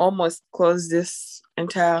we almost close this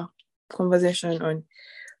entire conversation on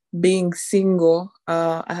being single,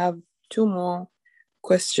 I have two more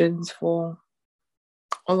questions for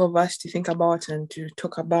all of us to think about and to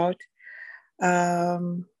talk about.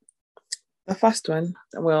 The first one,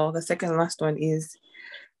 the second last one is,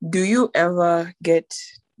 do you ever get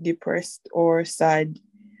depressed or sad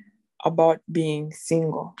about being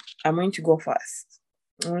single? I'm going to go first.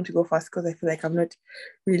 Because I feel like I've not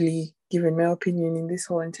really given my opinion in this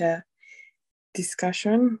whole entire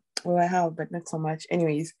discussion. Well, I have, but not so much.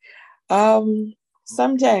 Anyways,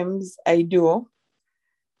 sometimes I do.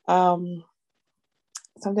 Sometimes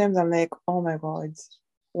I'm like, oh my God,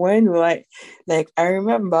 when will I, I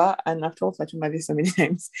remember, and I've told Fatima this so many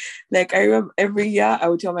times, I remember every year I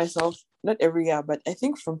would tell myself, not every year, but I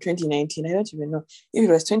think from 2019, I don't even know if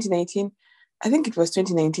it was 2019, I think it was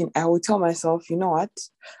 2019, I would tell myself, you know what,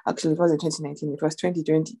 actually it wasn't 2019, it was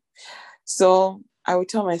 2020. So I would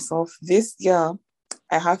tell myself, this year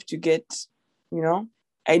I have to get,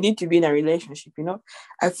 I need to be in a relationship,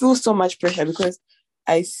 I feel so much pressure because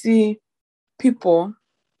I see people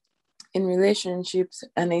in relationships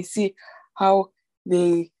and I see how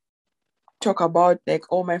they talk about,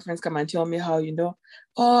 all my friends come and tell me how,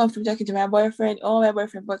 oh, I'm from talking to my boyfriend, oh, my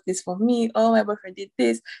boyfriend bought this for me, oh, my boyfriend did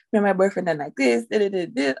this, me and my boyfriend are like this,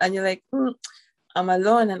 and you're like, I'm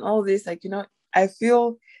alone and all this,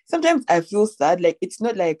 sometimes I feel sad, it's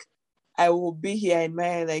not like I will be here in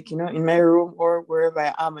my, in my room or wherever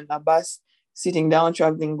I am in the bus sitting down,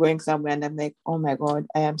 traveling, going somewhere, and I'm like, oh my God,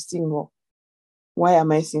 I am single. Why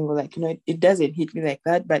am I single? Like, it doesn't hit me like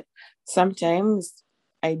that, but sometimes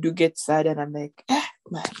I do get sad and I'm like,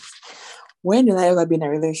 man, when will I ever be in a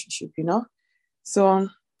relationship, So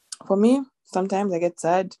for me, sometimes I get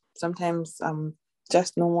sad. Sometimes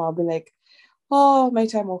just normal. I'll be like, oh, my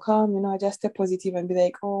time will come, I just stay positive and be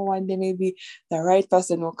like, oh, one day maybe the right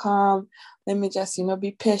person will come. Let me just,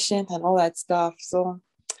 be patient and all that stuff. So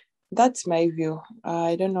that's my view.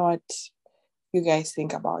 I don't know what you guys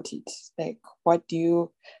think about it. Like, what do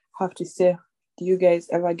you have to say? Do you guys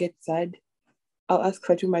ever get sad? I'll ask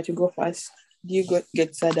Fatuma to go first. Do you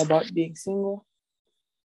get sad about being single?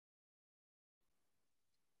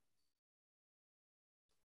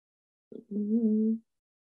 Mm-hmm.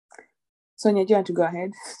 Sonia, do you want to go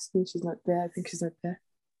ahead? Since she's not there. I think she's not there.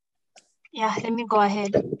 Yeah, let me go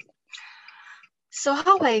ahead. So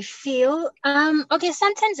how I feel, okay,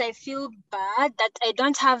 sometimes I feel bad that I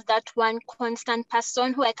don't have that one constant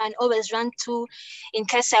person who I can always run to in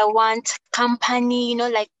case I want company,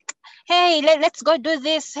 like, hey, let's go do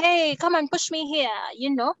this. Hey, come and push me here,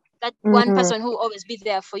 that one person who will always be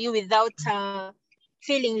there for you without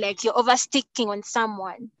feeling like you're oversticking on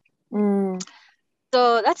someone.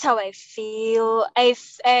 So that's how I feel.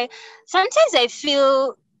 Sometimes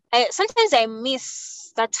I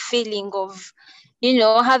miss that feeling of,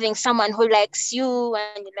 having someone who likes you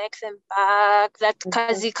and you like them back, that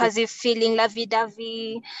cozy feeling,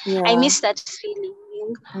 lovey-dovey. Yeah. I miss that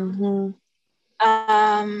feeling.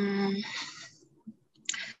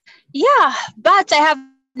 Yeah, but I have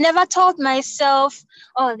never told myself,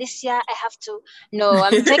 oh, this year I have to. No,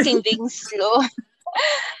 I'm taking things slow.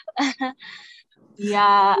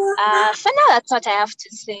 Yeah, for now, that's what I have to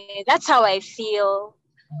say. That's how I feel.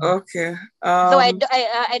 Okay. Though I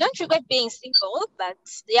don't regret being single, but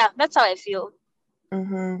yeah, that's how I feel.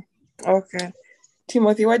 Okay.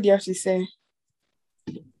 Timothy, what do you have to say?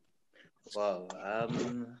 Wow.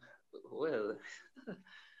 Well,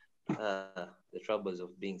 the troubles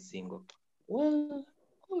of being single. Well,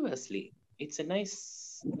 obviously, it's a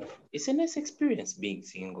nice experience being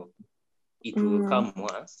single. It will come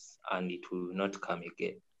once and it will not come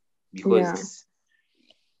again, because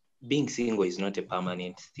being single is not a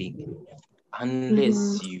permanent thing,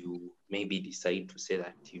 unless you maybe decide to say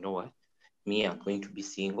that, you know what, me, I'm going to be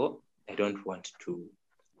single. I don't want to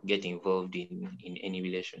get involved in any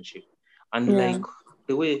relationship. And like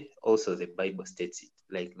the way also the Bible states it,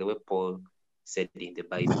 like the way Paul said in the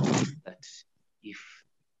Bible, that if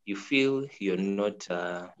you feel you're not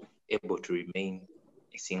able to remain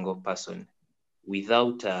a single person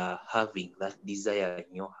without having that desire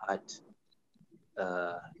in your heart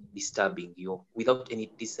without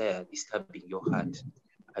any desire disturbing your heart,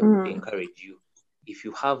 I would encourage you, if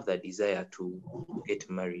you have the desire to get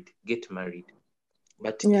married, get married.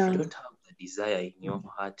 But if you don't have the desire in your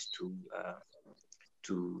heart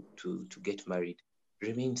to get married,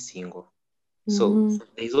 remain single. So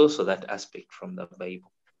there's also that aspect from the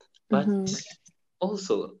Bible. But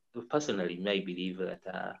also, personally, I believe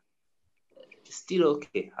that still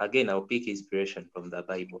okay. Again, I'll pick inspiration from the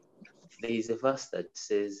Bible. There is a verse that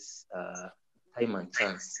says, time and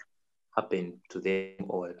chance happen to them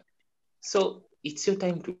all. So it's your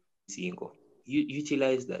time to be single. You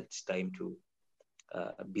utilize that time to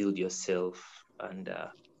build yourself and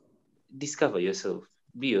discover yourself,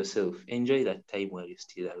 be yourself, enjoy that time while you're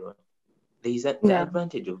still alone. The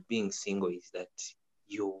advantage of being single is that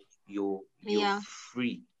you're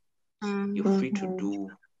free. You're free to do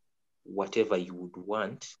whatever you would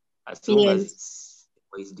want, as long as it's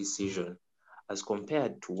a wise decision, as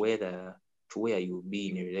compared to where you'll be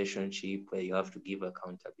in a relationship where you have to give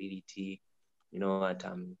accountability. You know what,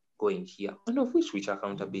 I'm going here. And of which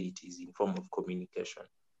accountability is in form of communication.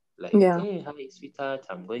 Like, hey, hi, sweetheart,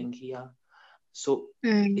 I'm going here. So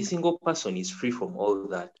a single person is free from all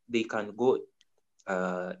that. They can go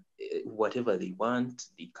whatever they want.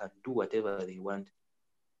 They can do whatever they want.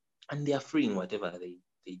 And they are free in whatever they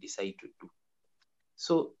decide to do.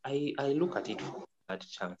 So I look at it from that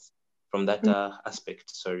chance, from that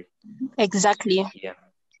aspect, sorry. Exactly. Yeah.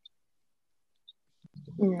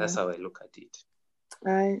 That's how I look at it.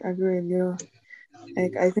 I agree with you.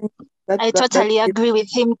 Like, I think I totally agree with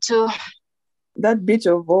him too. That bit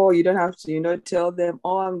of, you don't have to, tell them,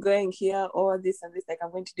 I'm going here, or this and this, like,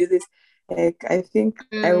 I'm going to do this. Like, I think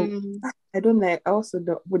I don't like, I also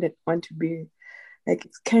wouldn't want to be, like,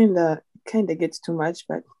 it's kind of gets too much,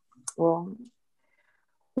 but, well,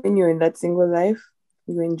 when you're in that single life,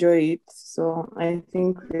 you enjoy it. So I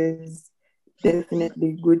think there's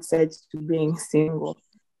definitely good sides to being single.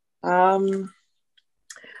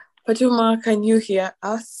 Fatuma, can you hear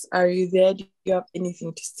us? Are you there? Do you have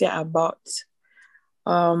anything to say about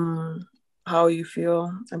how you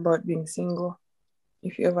feel about being single?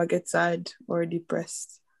 If you ever get sad or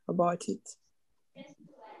depressed about it?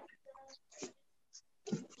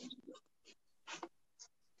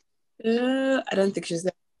 I don't think she's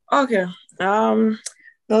there. Okay. The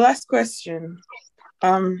last question.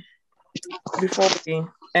 Before we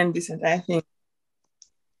end this entire thing,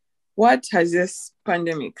 what has this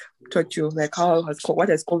pandemic taught you? Like, what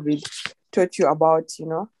has COVID taught you about,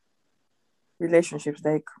 relationships?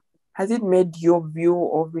 Like, has it made your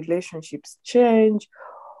view of relationships change,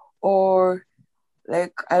 or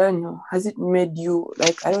like, I don't know, has it made you,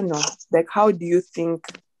 like, I don't know, like, how do you think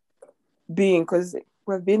being, because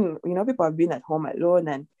we've been, people have been at home alone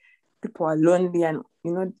and people are lonely, and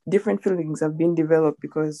different feelings have been developed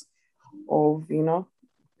because of being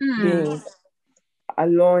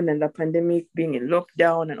alone and the pandemic, being in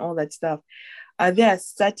lockdown and all that stuff. Are there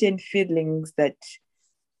certain feelings that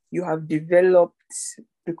you have developed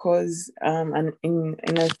because and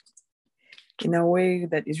in a way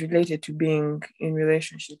that is related to being in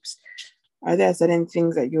relationships? Are there certain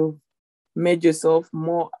things that you've made yourself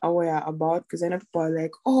more aware about? Because I know people are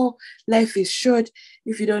like, oh, life is short.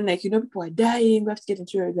 If you don't, like, people are dying, we have to get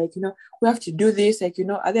into it, like, we have to do this, like,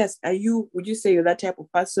 would you say you're that type of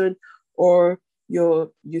person, or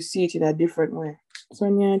you see it in a different way?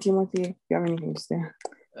 Sonia, Timothy, do you have anything to say?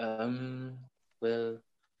 Well,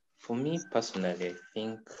 for me personally, I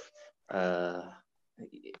think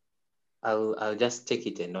I'll just take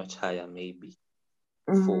it a notch higher, maybe.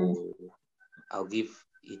 I'll give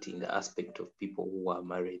it in the aspect of people who are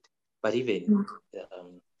married, but even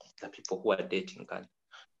the people who are dating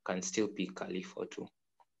can still pick a leaf or two.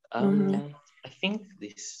 I think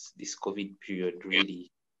this COVID period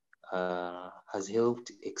really has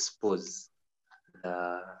helped expose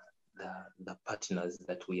the partners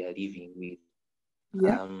that we are living with.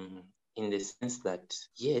 Yeah. In the sense that,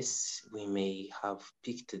 yes, we may have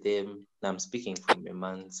picked them. Now I'm speaking from a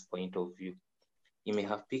man's point of view. You may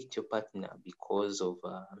have picked your partner because of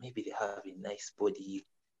maybe they have a nice body,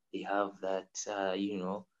 they have that,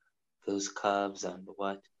 those curves and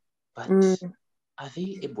what, but are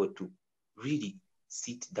they able to really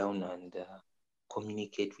sit down and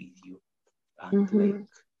communicate with you and like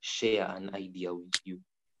share an idea with you?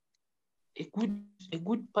 A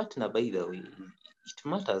good partner, by the way, it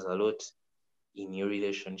matters a lot in your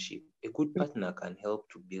relationship. A good partner can help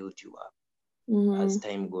to build you up as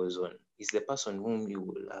time goes on. Is the person whom you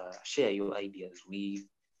will share your ideas with,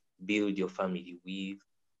 build your family with.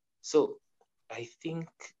 So I think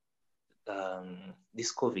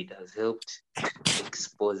this COVID has helped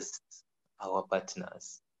expose our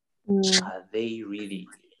partners. Are they really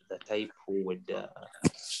the type who would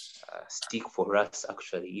stick for us,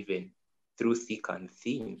 actually, even through thick and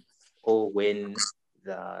thin, or when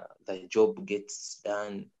the job gets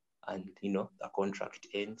done and the contract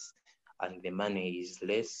ends and the money is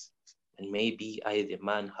less, and maybe I, the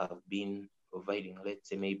man, have been providing, let's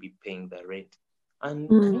say, maybe paying the rent, and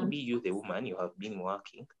maybe you, the woman, you have been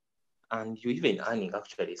working and you even earning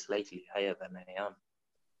actually slightly higher than I am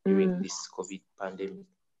during this COVID pandemic.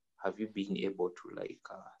 Have you been able to like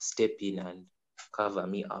step in and cover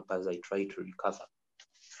me up as I try to recover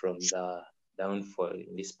from the downfall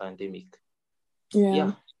in this pandemic?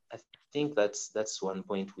 Yeah, I think that's one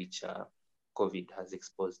point which COVID has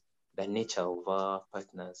exposed, the nature of our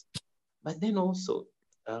partners. But then also,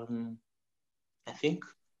 I think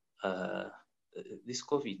this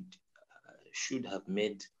COVID should have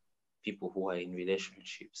made people who are in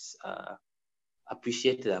relationships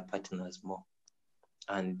appreciate their partners more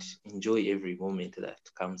and enjoy every moment that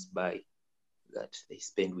comes by that they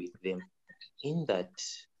spend with them. In that,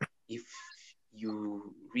 if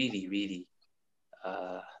you really, really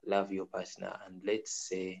love your partner, and let's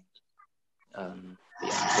say they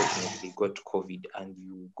unfortunately got COVID and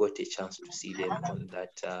you got a chance to see them on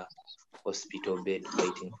that hospital bed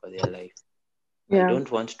fighting for their life, I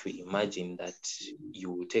don't want to imagine that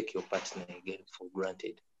you will take your partner again for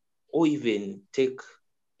granted, or even take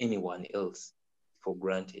anyone else for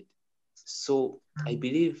granted. So I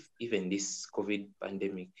believe even this COVID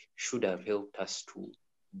pandemic should have helped us to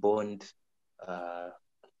bond. It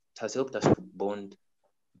has helped us to bond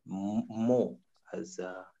more as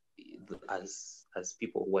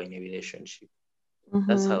people who are in a relationship.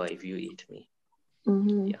 That's how I view it, me.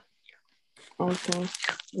 Yeah. Okay,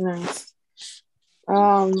 nice.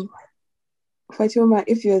 Fatuma,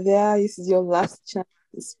 if you're there, this is your last chance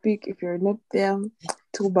to speak. If you're not there,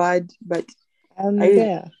 too bad. But I'm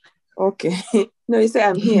there. Okay. No, you say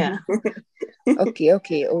I'm here. Okay.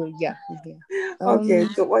 Oh yeah. Okay,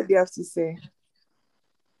 so what do you have to say?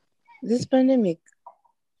 This pandemic,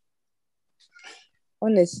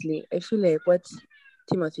 honestly, I feel like what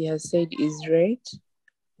Timothy has said is right.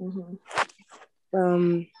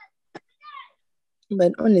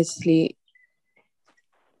 But honestly,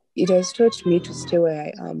 it has taught me to stay where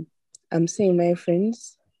I am. I'm seeing my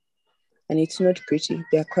friends, and it's not pretty.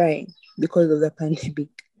 They're crying because of the pandemic.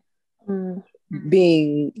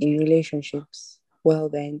 Being in relationships, well,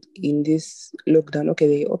 then in this lockdown, okay,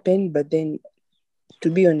 they opened, but then, to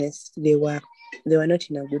be honest, they were not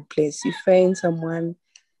in a good place. You find someone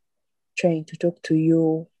trying to talk to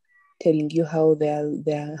you, telling you how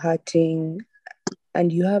they're hurting,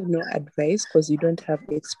 and you have no advice because you don't have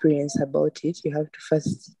experience about it. You have to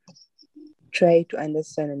first try to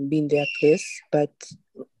understand and be in their place. But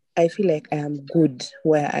I feel like I am good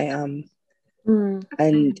where I am.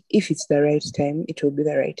 And if it's the right time, it will be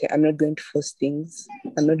the right time. I'm not going to force things.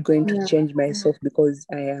 I'm not going to change myself because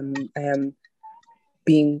I am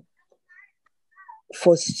being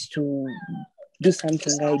forced to do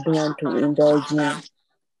something I don't want to indulge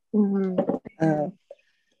in.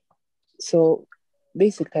 So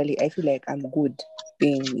basically, I feel like I'm good.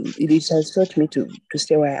 It has taught me to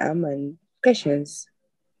stay where I am, and patience.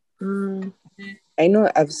 I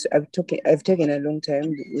know I've taken a long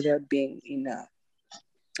time without being in a.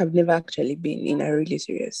 I've never actually been in a really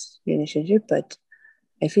serious relationship, but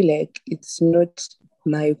I feel like it's not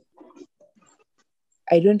my.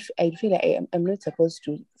 I feel like I'm not supposed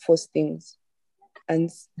to force things,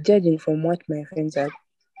 and judging from what my friends are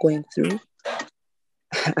going through,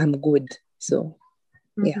 I'm good. So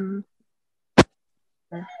yeah.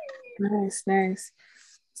 Nice.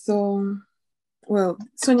 So, well,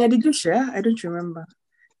 Sonia, did you share? I don't remember.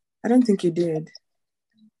 I don't think you did.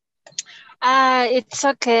 It's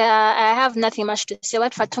okay. I have nothing much to say.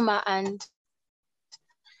 What Fatuma and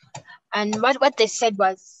what they said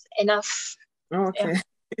was enough. Okay.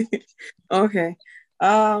 Yeah. Okay.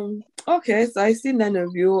 Okay, so I see none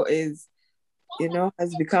of you is,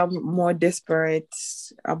 has become more desperate,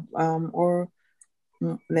 or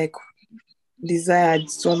like desired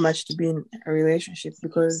so much to be in a relationship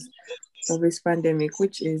because of this pandemic,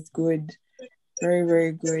 which is good. Very,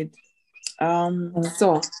 very good.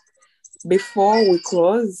 So before we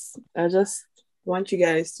close, I just want you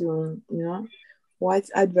guys to, what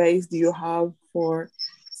advice do you have for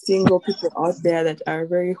single people out there that are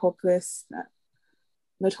very hopeless?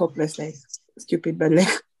 Not hopeless, like stupid, but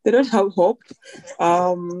like they don't have hope.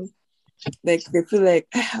 Like they feel like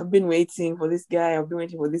I've been waiting for this guy, I've been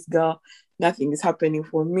waiting for this girl, nothing is happening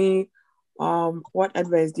for me. What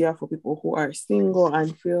advice do you have for people who are single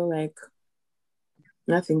and feel like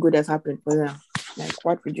nothing good has happened for them? Like,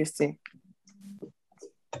 what would you say?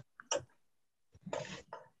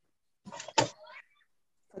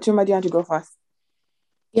 Fatima, do you want to go first?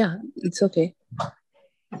 Yeah, it's okay.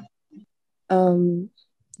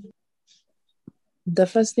 The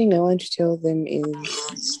first thing I want to tell them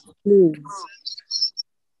is, please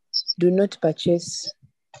do not purchase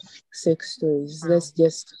sex toys. Let's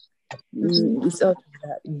just it's out of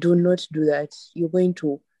that. Do not do that.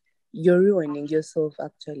 You're ruining yourself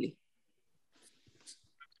actually,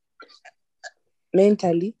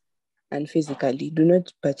 mentally and physically. Do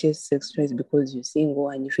not purchase sex toys because you're single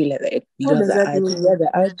and you feel like you have the urge. You have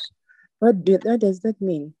the urge. What does that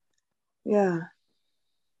mean? Yeah.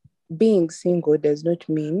 Being single does not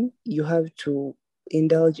mean you have to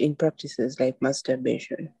indulge in practices like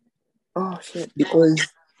masturbation. Oh shit. Because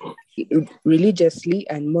religiously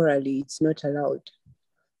and morally it's not allowed.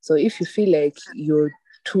 So if you feel like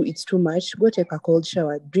it's too much, go take a cold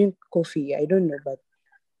shower, drink coffee. I don't know, but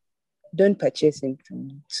don't purchase it.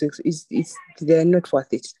 They're not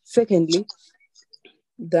worth it. Secondly,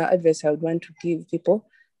 the advice I would want to give people: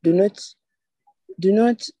 do not,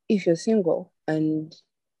 if you're single and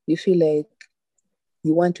you feel like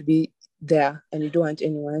you want to be there and you don't want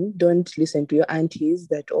anyone, don't listen to your aunties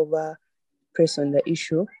that over press on the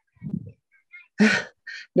issue.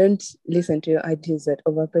 Don't listen to your aunties that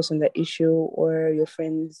over press on the issue, or your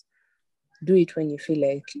friends. Do it when you feel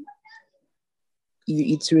like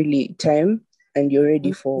it's really time and you're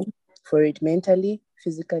ready for it mentally,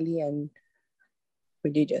 physically, and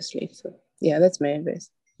religiously. So yeah, that's my advice.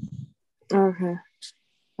 Okay.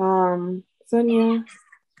 Sonia,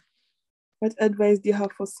 what advice do you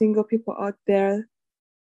have for single people out there?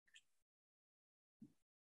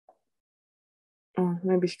 Oh,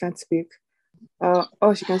 maybe she can't speak.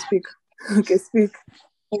 She can speak. Okay, speak.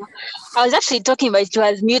 I was actually talking, but it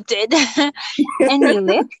was muted.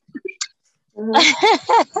 Anyway.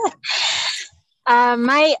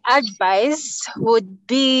 My advice would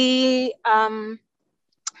be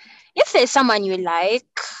if there's someone you like,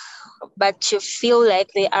 but you feel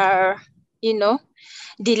like they are,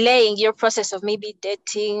 delaying your process of maybe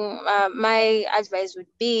dating, my advice would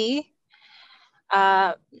be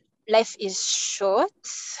life is short.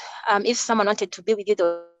 If someone wanted to be with you,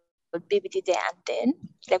 they would be with you there and then,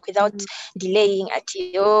 like without delaying at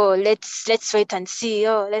let's wait and see.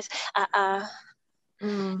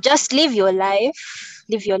 Just live your life.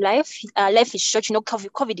 Live your life. Life is short.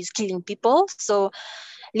 COVID is killing people. So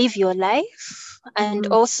live your life. And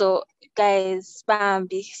also, guys,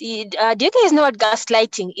 Bambi, do you guys know what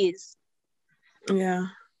gaslighting is? Yeah.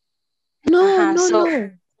 No, So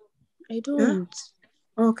I don't.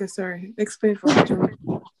 Okay, sorry. Explain for me.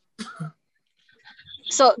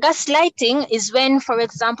 So gaslighting is when, for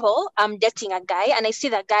example, I'm dating a guy and I see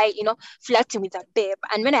that guy, flirting with a babe.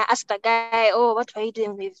 And when I ask the guy, oh, what were you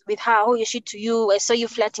doing with her? How is she to you? I saw you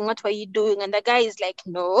flirting. What were you doing? And the guy is like,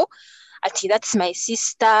 no, Ati, that's my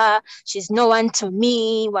sister. She's no one to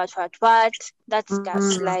me. What? That's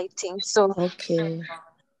gaslighting. So Okay.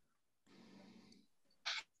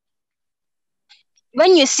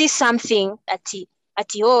 when you see something, Ati,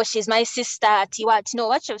 oh, she's my sister. Ati, what? No,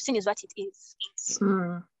 what you've seen is what it is.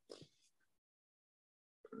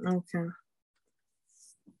 Okay.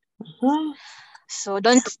 So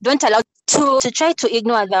don't allow to try to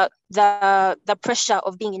ignore the pressure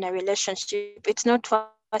of being in a relationship. It's not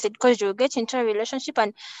worth it because you'll get into a relationship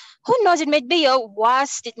and who knows, it may be your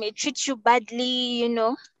worst, it may treat you badly,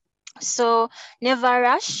 So never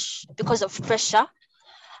rush because of pressure.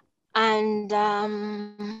 And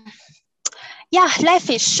life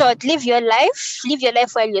is short. Live your life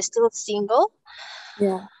while you're still single.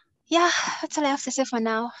 Yeah. That's all I have to say for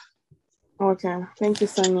now. Okay. Thank you,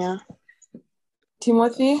 Sonia.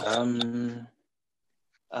 Timothy?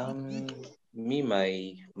 Me,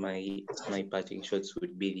 my parting shots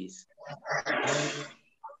would be this.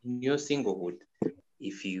 In your singlehood,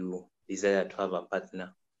 if you desire to have a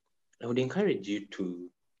partner, I would encourage you to,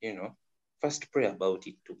 first pray about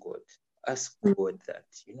it to God. Ask God that,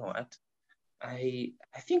 you know what, I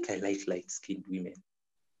think I like light-skinned women.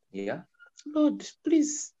 Yeah, Lord,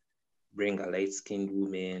 please bring a light-skinned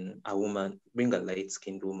woman, bring a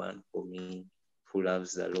light-skinned woman for me who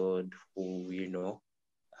loves the Lord, who,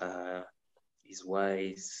 is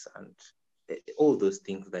wise, and all those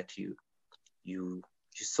things that you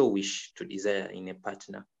so wish to desire in a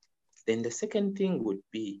partner. Then the second thing would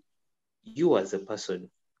be you as a person.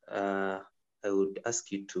 I would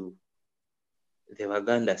ask you to, the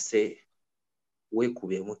Waganda say,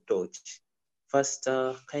 wekube mutochi. First,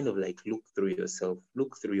 kind of like look through yourself,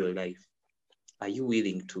 look through your life. Are you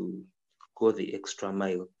willing to go the extra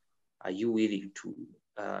mile? Are you willing to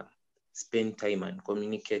spend time and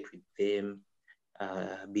communicate with them,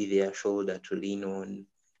 be their shoulder to lean on,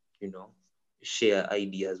 share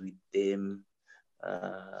ideas with them,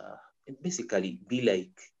 basically be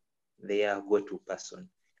like their go-to person?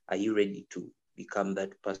 Are you ready to become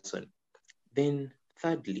that person? Then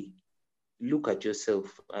thirdly, look at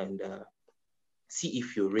yourself and see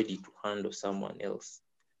if you're ready to handle someone else.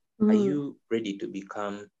 Are you ready to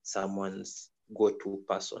become someone's go-to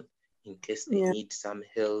person in case they need some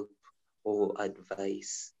help or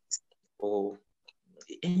advice or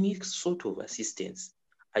any sort of assistance?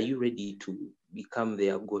 Are you ready to become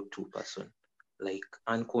their go-to person, like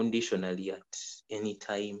unconditionally at any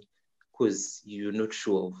time, because you're not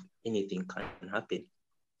sure of anything can happen?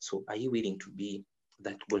 So are you willing to be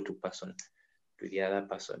that go-to person to the other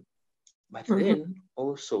person? But then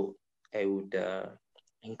also I would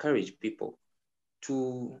encourage people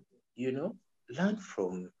to, learn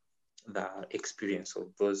from the experience of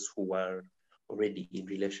those who are already in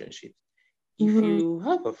relationships. If you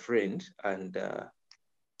have a friend and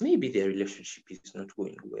maybe their relationship is not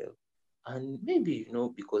going well, and maybe,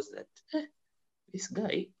 because that this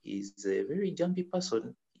guy is a very jumpy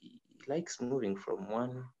person, he likes moving from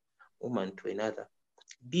one woman to another,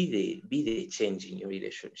 be the change in your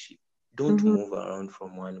relationship. Don't move around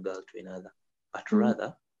from one girl to another, but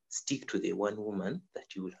rather stick to the one woman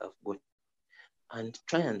that you will have got and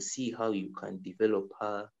try and see how you can develop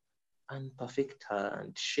her and perfect her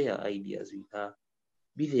and share ideas with her.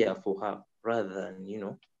 Be there for her rather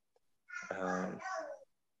than,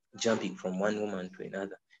 jumping from one woman to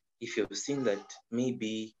another. If you've seen that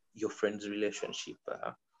maybe your friend's relationship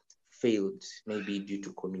failed, maybe due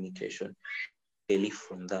to communication, leave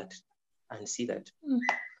from that and see that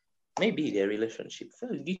maybe their relationship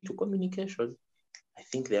failed due to communication. I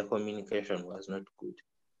think their communication was not good.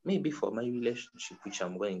 Maybe for my relationship, which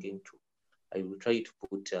I'm going into, I will try to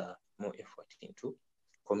put more effort into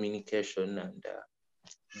communication and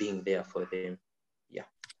being there for them.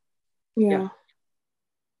 Yeah.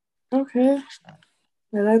 Okay.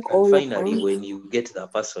 I like And all your finally, points. when you get the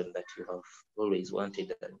person that you have always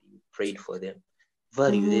wanted and you prayed for them,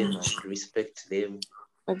 value them and respect them.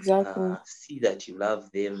 Exactly. See that you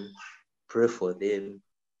love them, pray for them,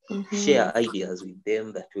 Mm-hmm. share ideas with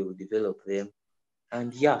them that will develop them.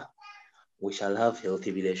 And we shall have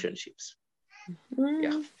healthy relationships.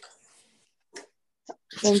 Yeah.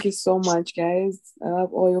 Thank you so much, guys. I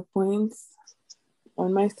love all your points.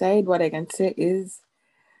 On my side, what I can say is,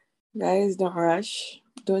 guys, don't rush.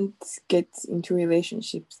 Don't get into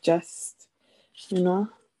relationships just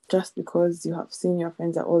because you have seen your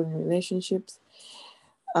friends are all in relationships.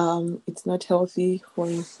 It's not healthy for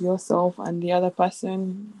yourself and the other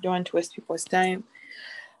person. Don't want to waste people's time.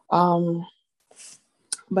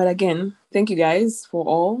 But again, thank you guys for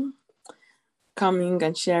all coming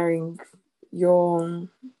and sharing your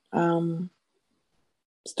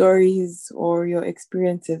stories or your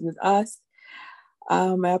experiences with us.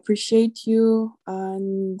 I appreciate you,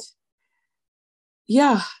 and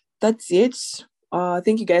that's it.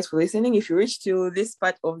 Thank you guys for listening. If you reached to this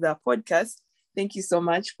part of the podcast, thank you so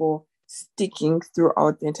much for sticking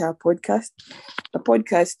throughout the entire podcast. The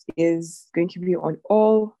podcast is going to be on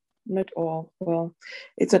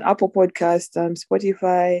it's on Apple Podcast,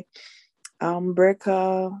 Spotify,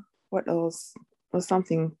 Breaker, what else? Or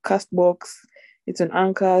something, Castbox. It's on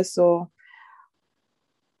Anchor, so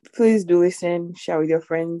please do listen, share with your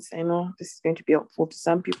friends. I know this is going to be helpful to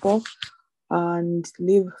some people, and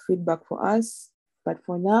leave feedback for us. But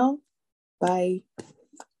for now, bye.